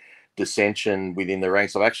of dissension within the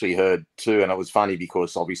ranks. I've actually heard too, and it was funny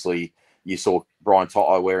because obviously you saw Brian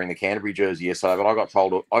Toto wearing the Canterbury jersey yesterday, but I got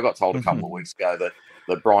told a couple of weeks ago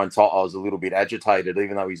that Brian Toto was a little bit agitated,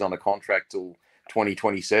 even though he's on a contract till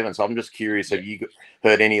 2027. So I'm just curious, have you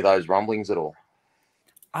heard any of those rumblings at all?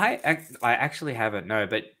 I actually haven't, no,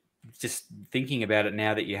 but just thinking about it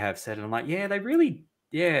now that you have said it, I'm they really,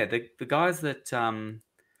 the guys that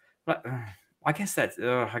I guess that's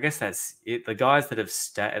it. The guys that have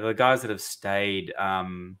stayed,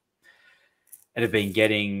 and have been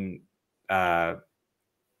getting, the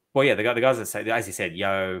guys that stayed, as you said,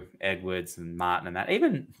 Yo, Edwards, and Martin, and that.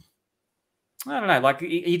 Even I don't know, like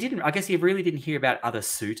you didn't. I guess you really didn't hear about other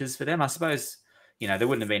suitors for them. I suppose there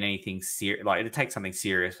wouldn't have been anything serious. Like it'd take something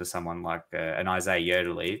serious for someone like an Isaiah Yo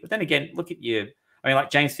to leave. But then again, look at you. I mean,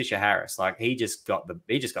 like James Fisher Harris, like he just got the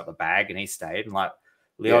bag and he stayed, and like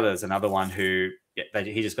Leota's another one who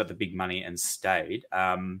he just got the big money and stayed. So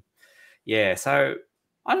I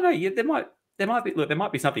don't know. There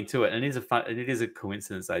might be something to it, and it is a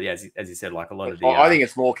coincidence though. Yeah, as you said, like a lot of the. I think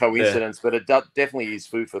it's more coincidence, but it definitely is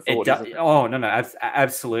food for thought. Isn't it? Oh no,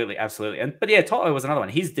 absolutely. But yeah, Toto was another one.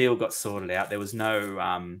 His deal got sorted out. There was no.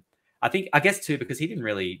 I guess too because he didn't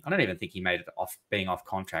really. I don't even think he made it off being off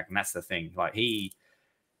contract, and that's the thing. Like he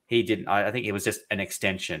didn't. I think it was just an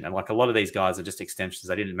extension, and like a lot of these guys are just extensions.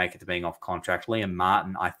 They didn't make it to being off contract. Liam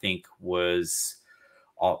Martin, I think he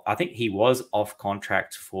was off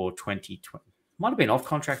contract for 2020. Might have been off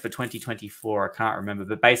contract for 2024. I can't remember,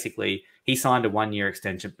 but basically he signed a 1-year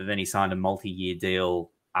extension, but then he signed a multi-year deal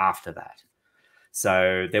after that.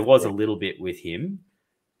 So there was a little bit with him,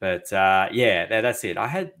 but that's it. I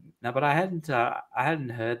hadn't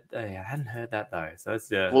heard that though. So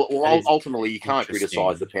it's ultimately you can't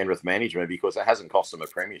criticise the Penrith management because it hasn't cost them a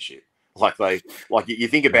premiership. You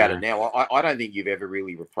think about it now. I don't think you've ever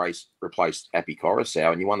really replaced Appy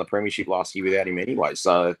Coruscant, and you won the premiership last year without him anyway.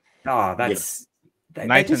 So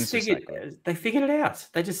they figured it out.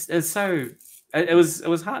 It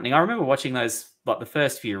was heartening. I remember watching those like the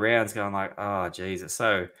first few rounds, going like, oh geez, it's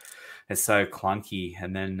so clunky,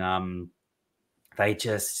 and then they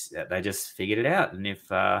just figured it out. And if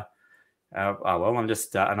I'm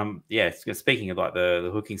just speaking of like the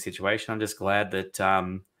hooking situation, I'm just glad that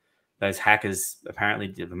those hackers apparently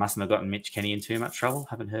they mustn't have gotten Mitch Kenny in too much trouble.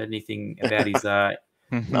 Haven't heard anything about his about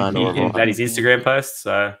his Instagram posts.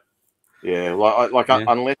 So yeah,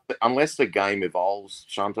 unless the game evolves,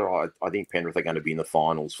 Shunter, I think Penrith are going to be in the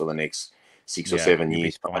finals for the next 6 or 7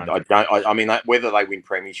 years. I mean, whether they win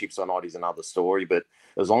premierships or not is another story. But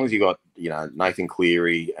as long as you got Nathan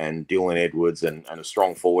Cleary and Dylan Edwards and a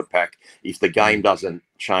strong forward pack, if the game doesn't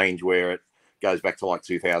change where it goes back to like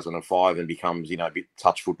 2005 and becomes a bit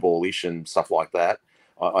touch footballish and stuff like that,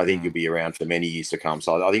 I think you'll be around for many years to come.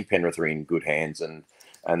 So I think Penrith are in good hands and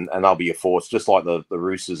they'll be a force, just like the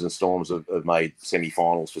Roosters and Storms have made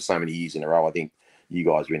semi-finals for so many years in a row. I think you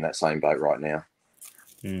guys are in that same boat right now.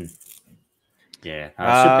 Yeah, it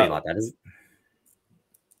should be like that, isn't it?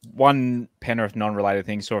 One Penrith non-related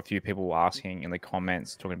thing, saw a few people asking in the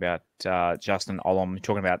comments, talking about Justin Olam,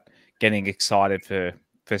 talking about getting excited for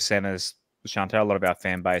centres. Chantal, a lot of our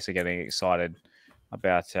fan base are getting excited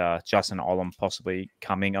about Justin Olam possibly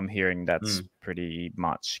coming. I'm hearing that's pretty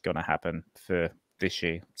much going to happen for this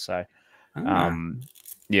year. So, my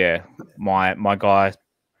guy,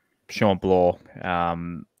 Sean Bloor,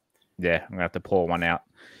 I'm going to have to pour one out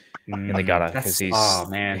in the gutter because he's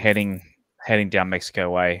heading down Mexico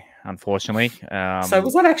way, unfortunately. So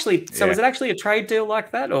was it actually a trade deal like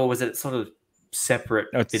that, or was it sort of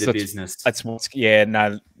separate bit of business? That's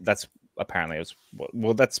apparently it was.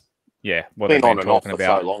 Well, that's what been they've on been and off talking for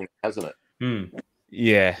about. so long, hasn't it?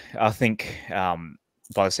 Yeah, I think by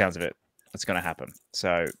the sounds of it, it's going to happen.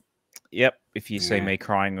 So, if you see me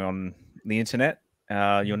crying on the internet,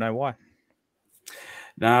 you'll know why.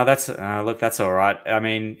 No, that's that's all right. I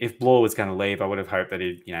mean, if Bloor was going to leave, I would have hoped that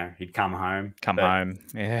he'd come home.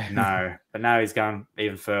 Yeah. No, but now he's gone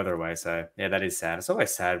even further away. So yeah, that is sad. It's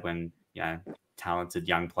always sad when talented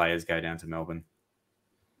young players go down to Melbourne.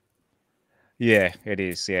 Yeah, it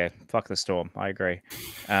is. Yeah, fuck the Storm. I agree.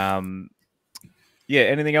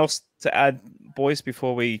 Anything else to add, boys,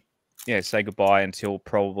 before we say goodbye until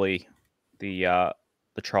probably the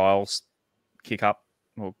trials kick up?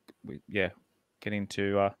 Or get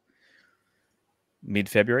into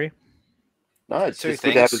mid-February. No, it's just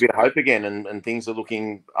good to have a bit of hope again, and things are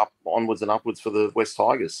looking onwards and upwards for the West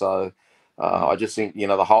Tigers. So I just think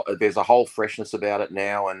there's a whole freshness about it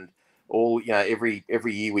now, and all every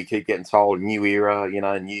year we keep getting told new era,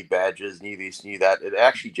 new badges, new this, new that. It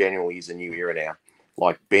actually genuinely is a new era now.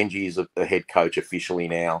 Like Benji is the head coach officially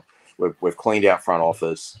now. We've cleaned out front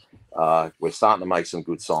office. We're starting to make some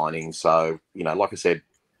good signings. So like I said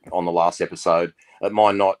on the last episode, it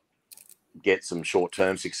might not get some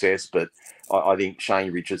short-term success, but I think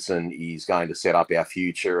Shane Richardson is going to set up our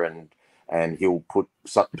future, and he'll put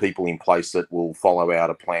some people in place that will follow out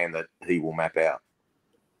a plan that he will map out.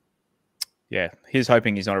 Yeah, he's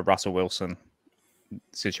hoping he's not a Russell Wilson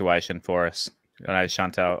situation for us. I know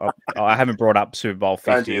Chantal. I haven't brought up Super Bowl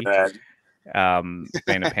 50.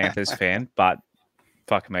 Being a Panthers fan, but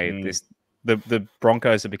fuck me, the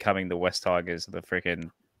Broncos are becoming the West Tigers of the freaking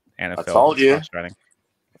NFL. I told you. Frustrating.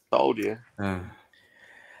 Told you.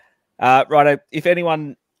 Right. If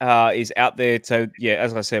anyone is out there, so yeah,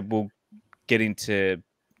 as I said, we'll get into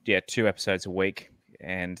 2 episodes a week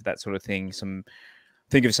and that sort of thing.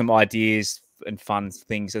 Think of some ideas and fun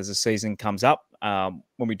things as the season comes up.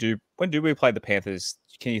 When do we play the Panthers?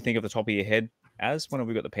 Can you think of the top of your head? When have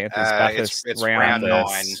we got the Panthers? Bathurst, it's round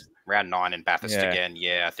 9. Round 9 in Bathurst again.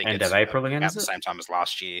 Yeah, I think end it's of April again. About the same time as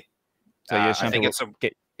last year. So I think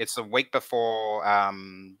it's a week before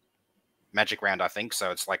Magic Round. I think so.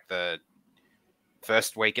 It's like the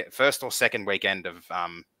first or second weekend of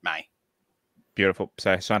May. Beautiful.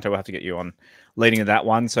 So Santa, we'll have to get you on leading to that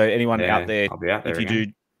one. So anyone out there,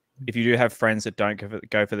 if you do have friends that don't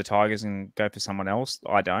go for the Tigers and go for someone else,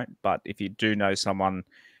 I don't. But if you do know someone,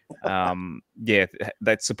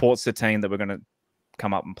 that supports the team that we're going to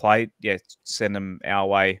come up and play, send them our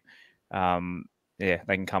way. They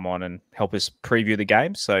can come on and help us preview the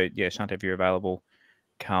game. So Shanta, if you're available,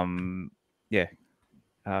 coming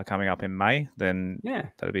up in May, then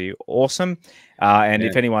that'd be awesome. And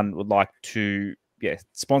if anyone would like to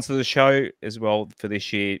sponsor the show as well for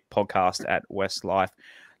this year, podcast at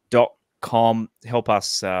WestsLife.com. Help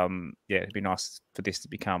us. It'd be nice for this to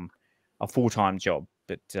become a full-time job.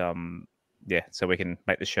 But so we can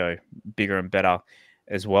make the show bigger and better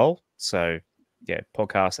as well. So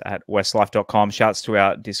podcast at westlife.com. Shouts to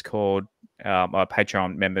our Discord, our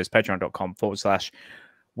Patreon members,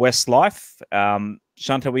 patreon.com/westlife.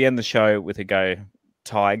 Shanta, we end the show with a go.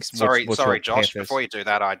 Tigers. Sorry, Josh. Panthers? Before you do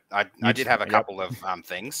that, I did have a couple of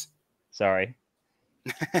things. Sorry.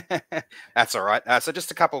 That's all right. So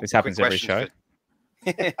just a couple. This happens every show.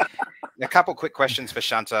 A couple quick questions for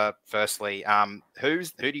Shanta. Firstly, who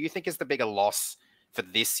do you think is the bigger loss for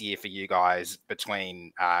this year for you guys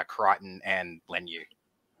between Crichton and Leniu?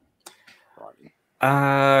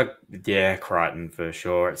 Crichton for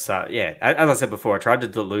sure. It's as I said before, I tried to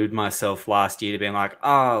delude myself last year to being like,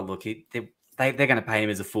 oh look, they're going to pay him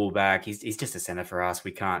as a fullback. He's just a center for us.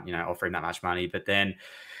 We can't offer him that much money. But then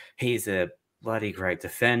he's a bloody great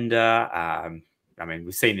defender.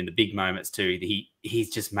 We've seen in the big moments too.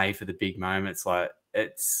 He's just made for the big moments. Like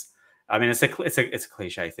it's a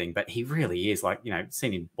cliche thing, but he really is. Like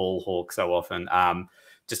seen him ball hawk so often.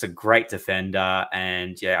 Just a great defender,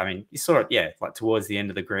 and you saw it. Like towards the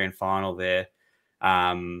end of the grand final there,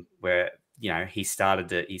 where he started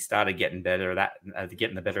getting better at that,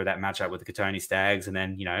 getting the better of that matchup with the Katoni Stags, and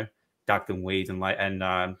then ducked and weaved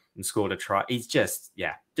and scored a try. He's just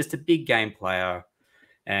a big game player.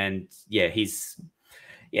 And he's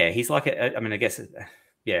like I guess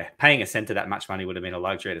paying a centre that much money would have been a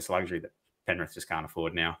luxury. It's a luxury that Penrith just can't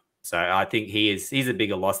afford now. So I think he's a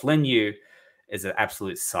bigger loss. Leniu is an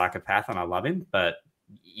absolute psychopath, and I love him. But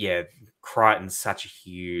Crichton's such a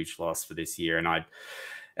huge loss for this year,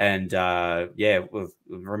 it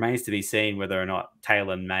remains to be seen whether or not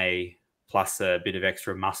Taylor May plus a bit of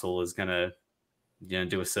extra muscle is going to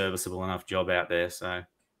do a serviceable enough job out there. So.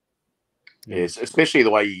 Yes, especially the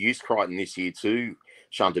way you used Crichton this year too,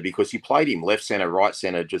 Shanta, because you played him left centre, right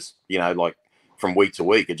centre, just, like from week to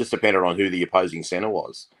week. It just depended on who the opposing centre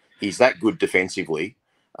was. He's that good defensively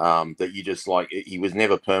that you just he was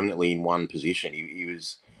never permanently in one position.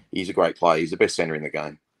 He's a great player. He's the best centre in the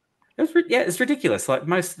game. It's ridiculous. Like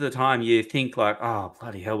most of the time you think like, oh,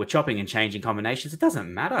 bloody hell, we're chopping and changing combinations. It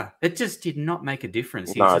doesn't matter. It just did not make a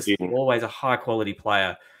difference. He's always a high quality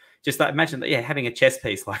player. Just imagine that, having a chess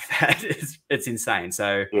piece like that it's insane.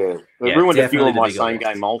 So it ruined a few of my same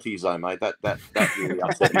game multis, though, mate. That really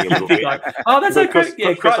upset me a little bit. That's okay.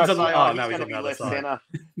 Yeah, Crichton's on the he's going to be left centre.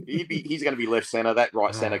 He's going to be left centre. That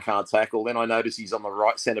right centre can't tackle. Then I notice he's on the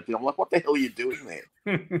right centre. I'm like, what the hell are you doing there?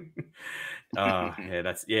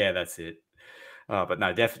 That's it. Oh, but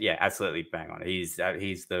no, definitely, absolutely bang on. He's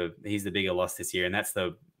the bigger loss this year, and that's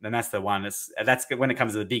the one. That's when it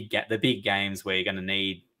comes to the big games where you're going to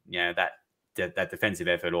need that defensive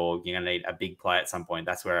effort, or you're going to need a big play at some point.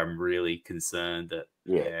 That's where I'm really concerned that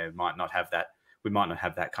we might not have that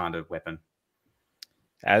kind of weapon.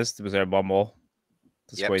 Was there one more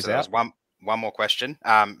to squeeze out? There's one more question.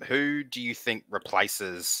 Who do you think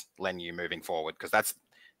replaces Leniu moving forward? Because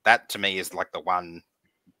that to me is like the one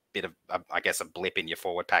bit of I guess a blip in your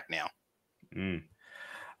forward pack now. And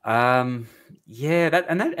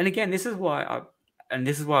again, this is why I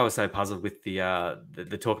was so puzzled with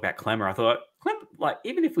the talk about Clemmer. I thought, like,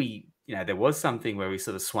 even if we, there was something where we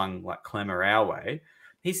sort of swung like Clemmer our way,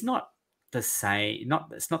 he's not the same.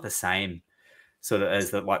 It's not the same sort of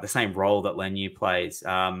as the same role that Lenu plays.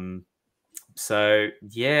 So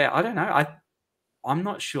yeah, I don't know. I'm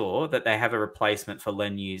not sure that they have a replacement for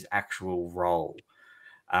Lenu's actual role.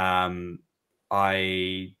 I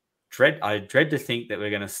dread to think that we're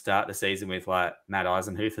going to start the season with like Matt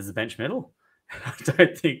Eisenhuth as a bench middle. I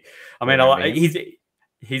don't think. I mean, he's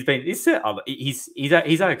okay,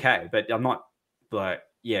 but I'm not like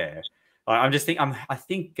I'm just think I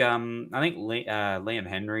think Liam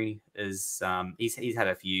Henry is he's had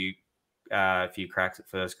a few cracks at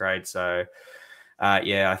first grade, so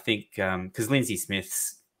I think because Lindsay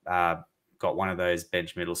Smith's got one of those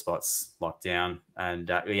bench middle spots locked down, and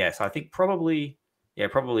so I think probably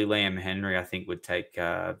Liam Henry I think would take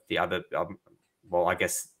the other. Well, I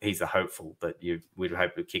guess he's the hopeful that we'd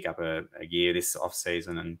hope to kick up a gear this off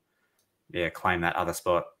season and claim that other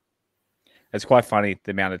spot. It's quite funny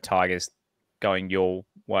the amount of Tigers going your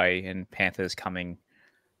way and Panthers coming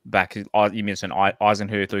back. You mentioned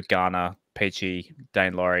Eisenhuth, Luke Garner, Peachy,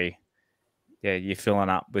 Dane Laurie. Yeah, you're filling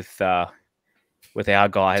up with our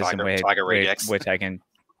guys, and we're taking.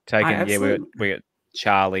 We got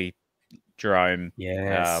Charlie, Jarome,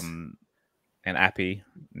 and Appy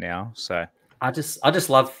now. So I just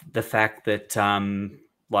love the fact that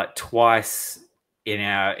like twice in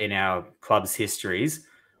our club's histories,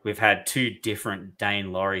 we've had two different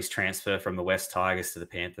Dane Laurie's transfer from the West Tigers to the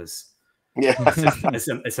Panthers. Yeah,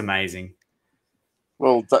 it's amazing.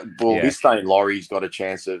 Well, this Dane Laurie's got a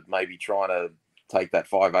chance of maybe trying to take that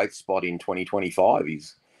 5/8 spot in 2025.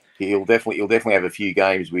 He'll definitely have a few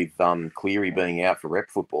games with Cleary being out for rep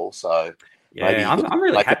football. So yeah, I'm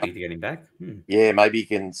really happy to get him back. Yeah, maybe he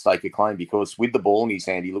can stake a claim, because with the ball in his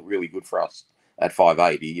hand, he looked really good for us at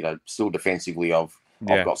 5'8". Still defensively, I've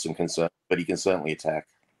got some concern, but he can certainly attack.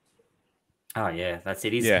 Oh yeah, that's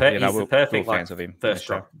it. He's the perfect fans of him. First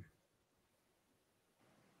drop.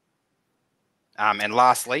 And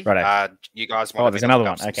lastly, you guys wanted me to look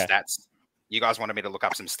up some stats. You guys wanted me to look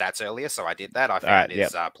up some stats earlier, so I did that. I found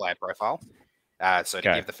his player profile. So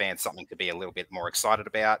to give the fans something to be a little bit more excited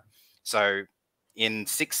about. So in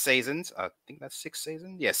 6 seasons, I think that's 6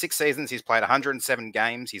 seasons. Yeah, 6 seasons. He's played 107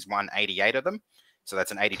 games. He's won 88 of them. So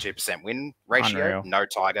that's an 82% win ratio. Unreal. No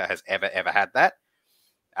Tiger has ever had that.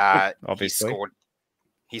 Obviously,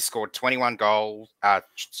 he scored 21 goals.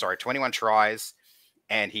 21 tries,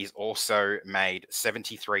 and he's also made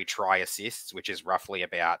 73 try assists, which is roughly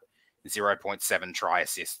about 0.7 try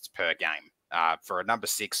assists per game. For a number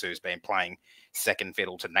 6 who's been playing second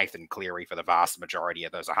fiddle to Nathan Cleary for the vast majority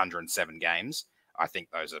of those 107 games, I think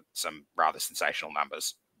those are some rather sensational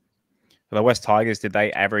numbers. For the West Tigers, did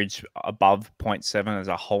they average above 0.7 as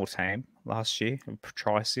a whole team last year?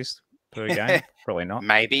 Try assist per game? Probably not.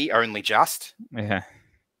 Maybe, only just. Yeah.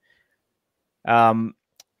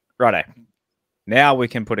 Righto. Now we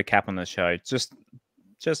can put a cap on the show. Just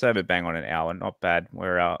over bang on an hour. Not bad.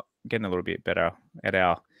 We're getting a little bit better at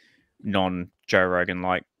our non-Joe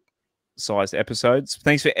Rogan-like sized episodes.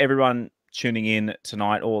 Thanks for everyone tuning in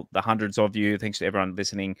tonight, all the hundreds of you. Thanks to everyone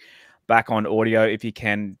listening back on audio. If you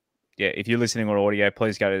can, if you're listening on audio,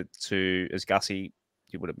 please go to, as Gussie,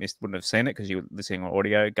 you wouldn't have seen it because you were listening on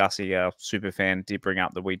audio. Gussie, our super fan, did bring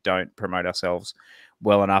up that we don't promote ourselves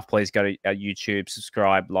well enough. Please go to our YouTube,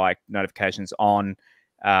 subscribe, like, notifications on.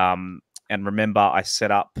 And remember, I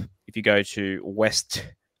set up, if you go to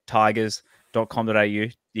westtigers.com.au,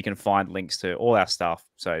 you can find links to all our stuff.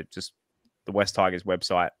 So just the West Tigers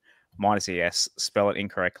website, -ES, spell it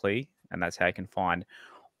incorrectly, and that's how you can find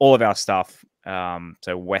all of our stuff. So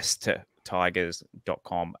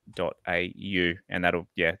westtigers.com.au, and that'll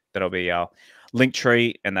be our link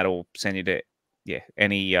tree, and that'll send you to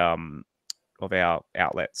any of our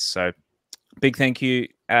outlets. So big thank you,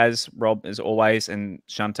 as Rob, as always, and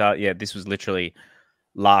Shanta. This was literally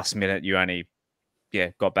last minute. You only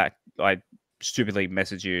got back. I stupidly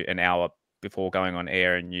messaged you an hour before going on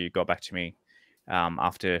air, and you got back to me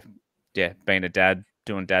after being a dad,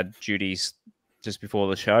 doing dad duties just before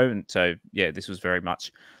the show. And so this was very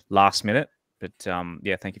much last minute, but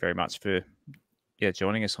thank you very much for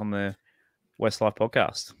joining us on the WestsLife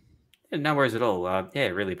podcast. No worries at all.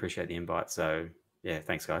 Really appreciate the invite. So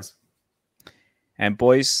thanks guys. And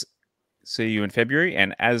boys, see you in February,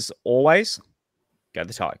 and as always, go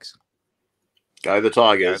the Tigers. Go the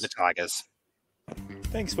Tigers. Go the Tigers.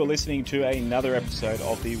 Thanks for listening to another episode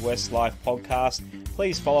of the WestsLife podcast.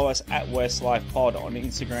 Please follow us at WestsLife Pod on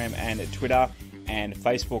Instagram and Twitter, and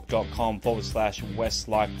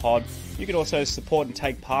facebook.com/WestsLife Pod. You can also support and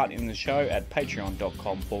take part in the show at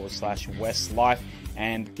patreon.com/WestsLife,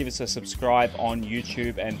 and give us a subscribe on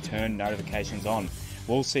YouTube and turn notifications on.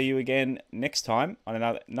 We'll see you again next time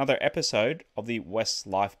on another episode of the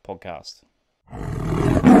WestsLife podcast. you.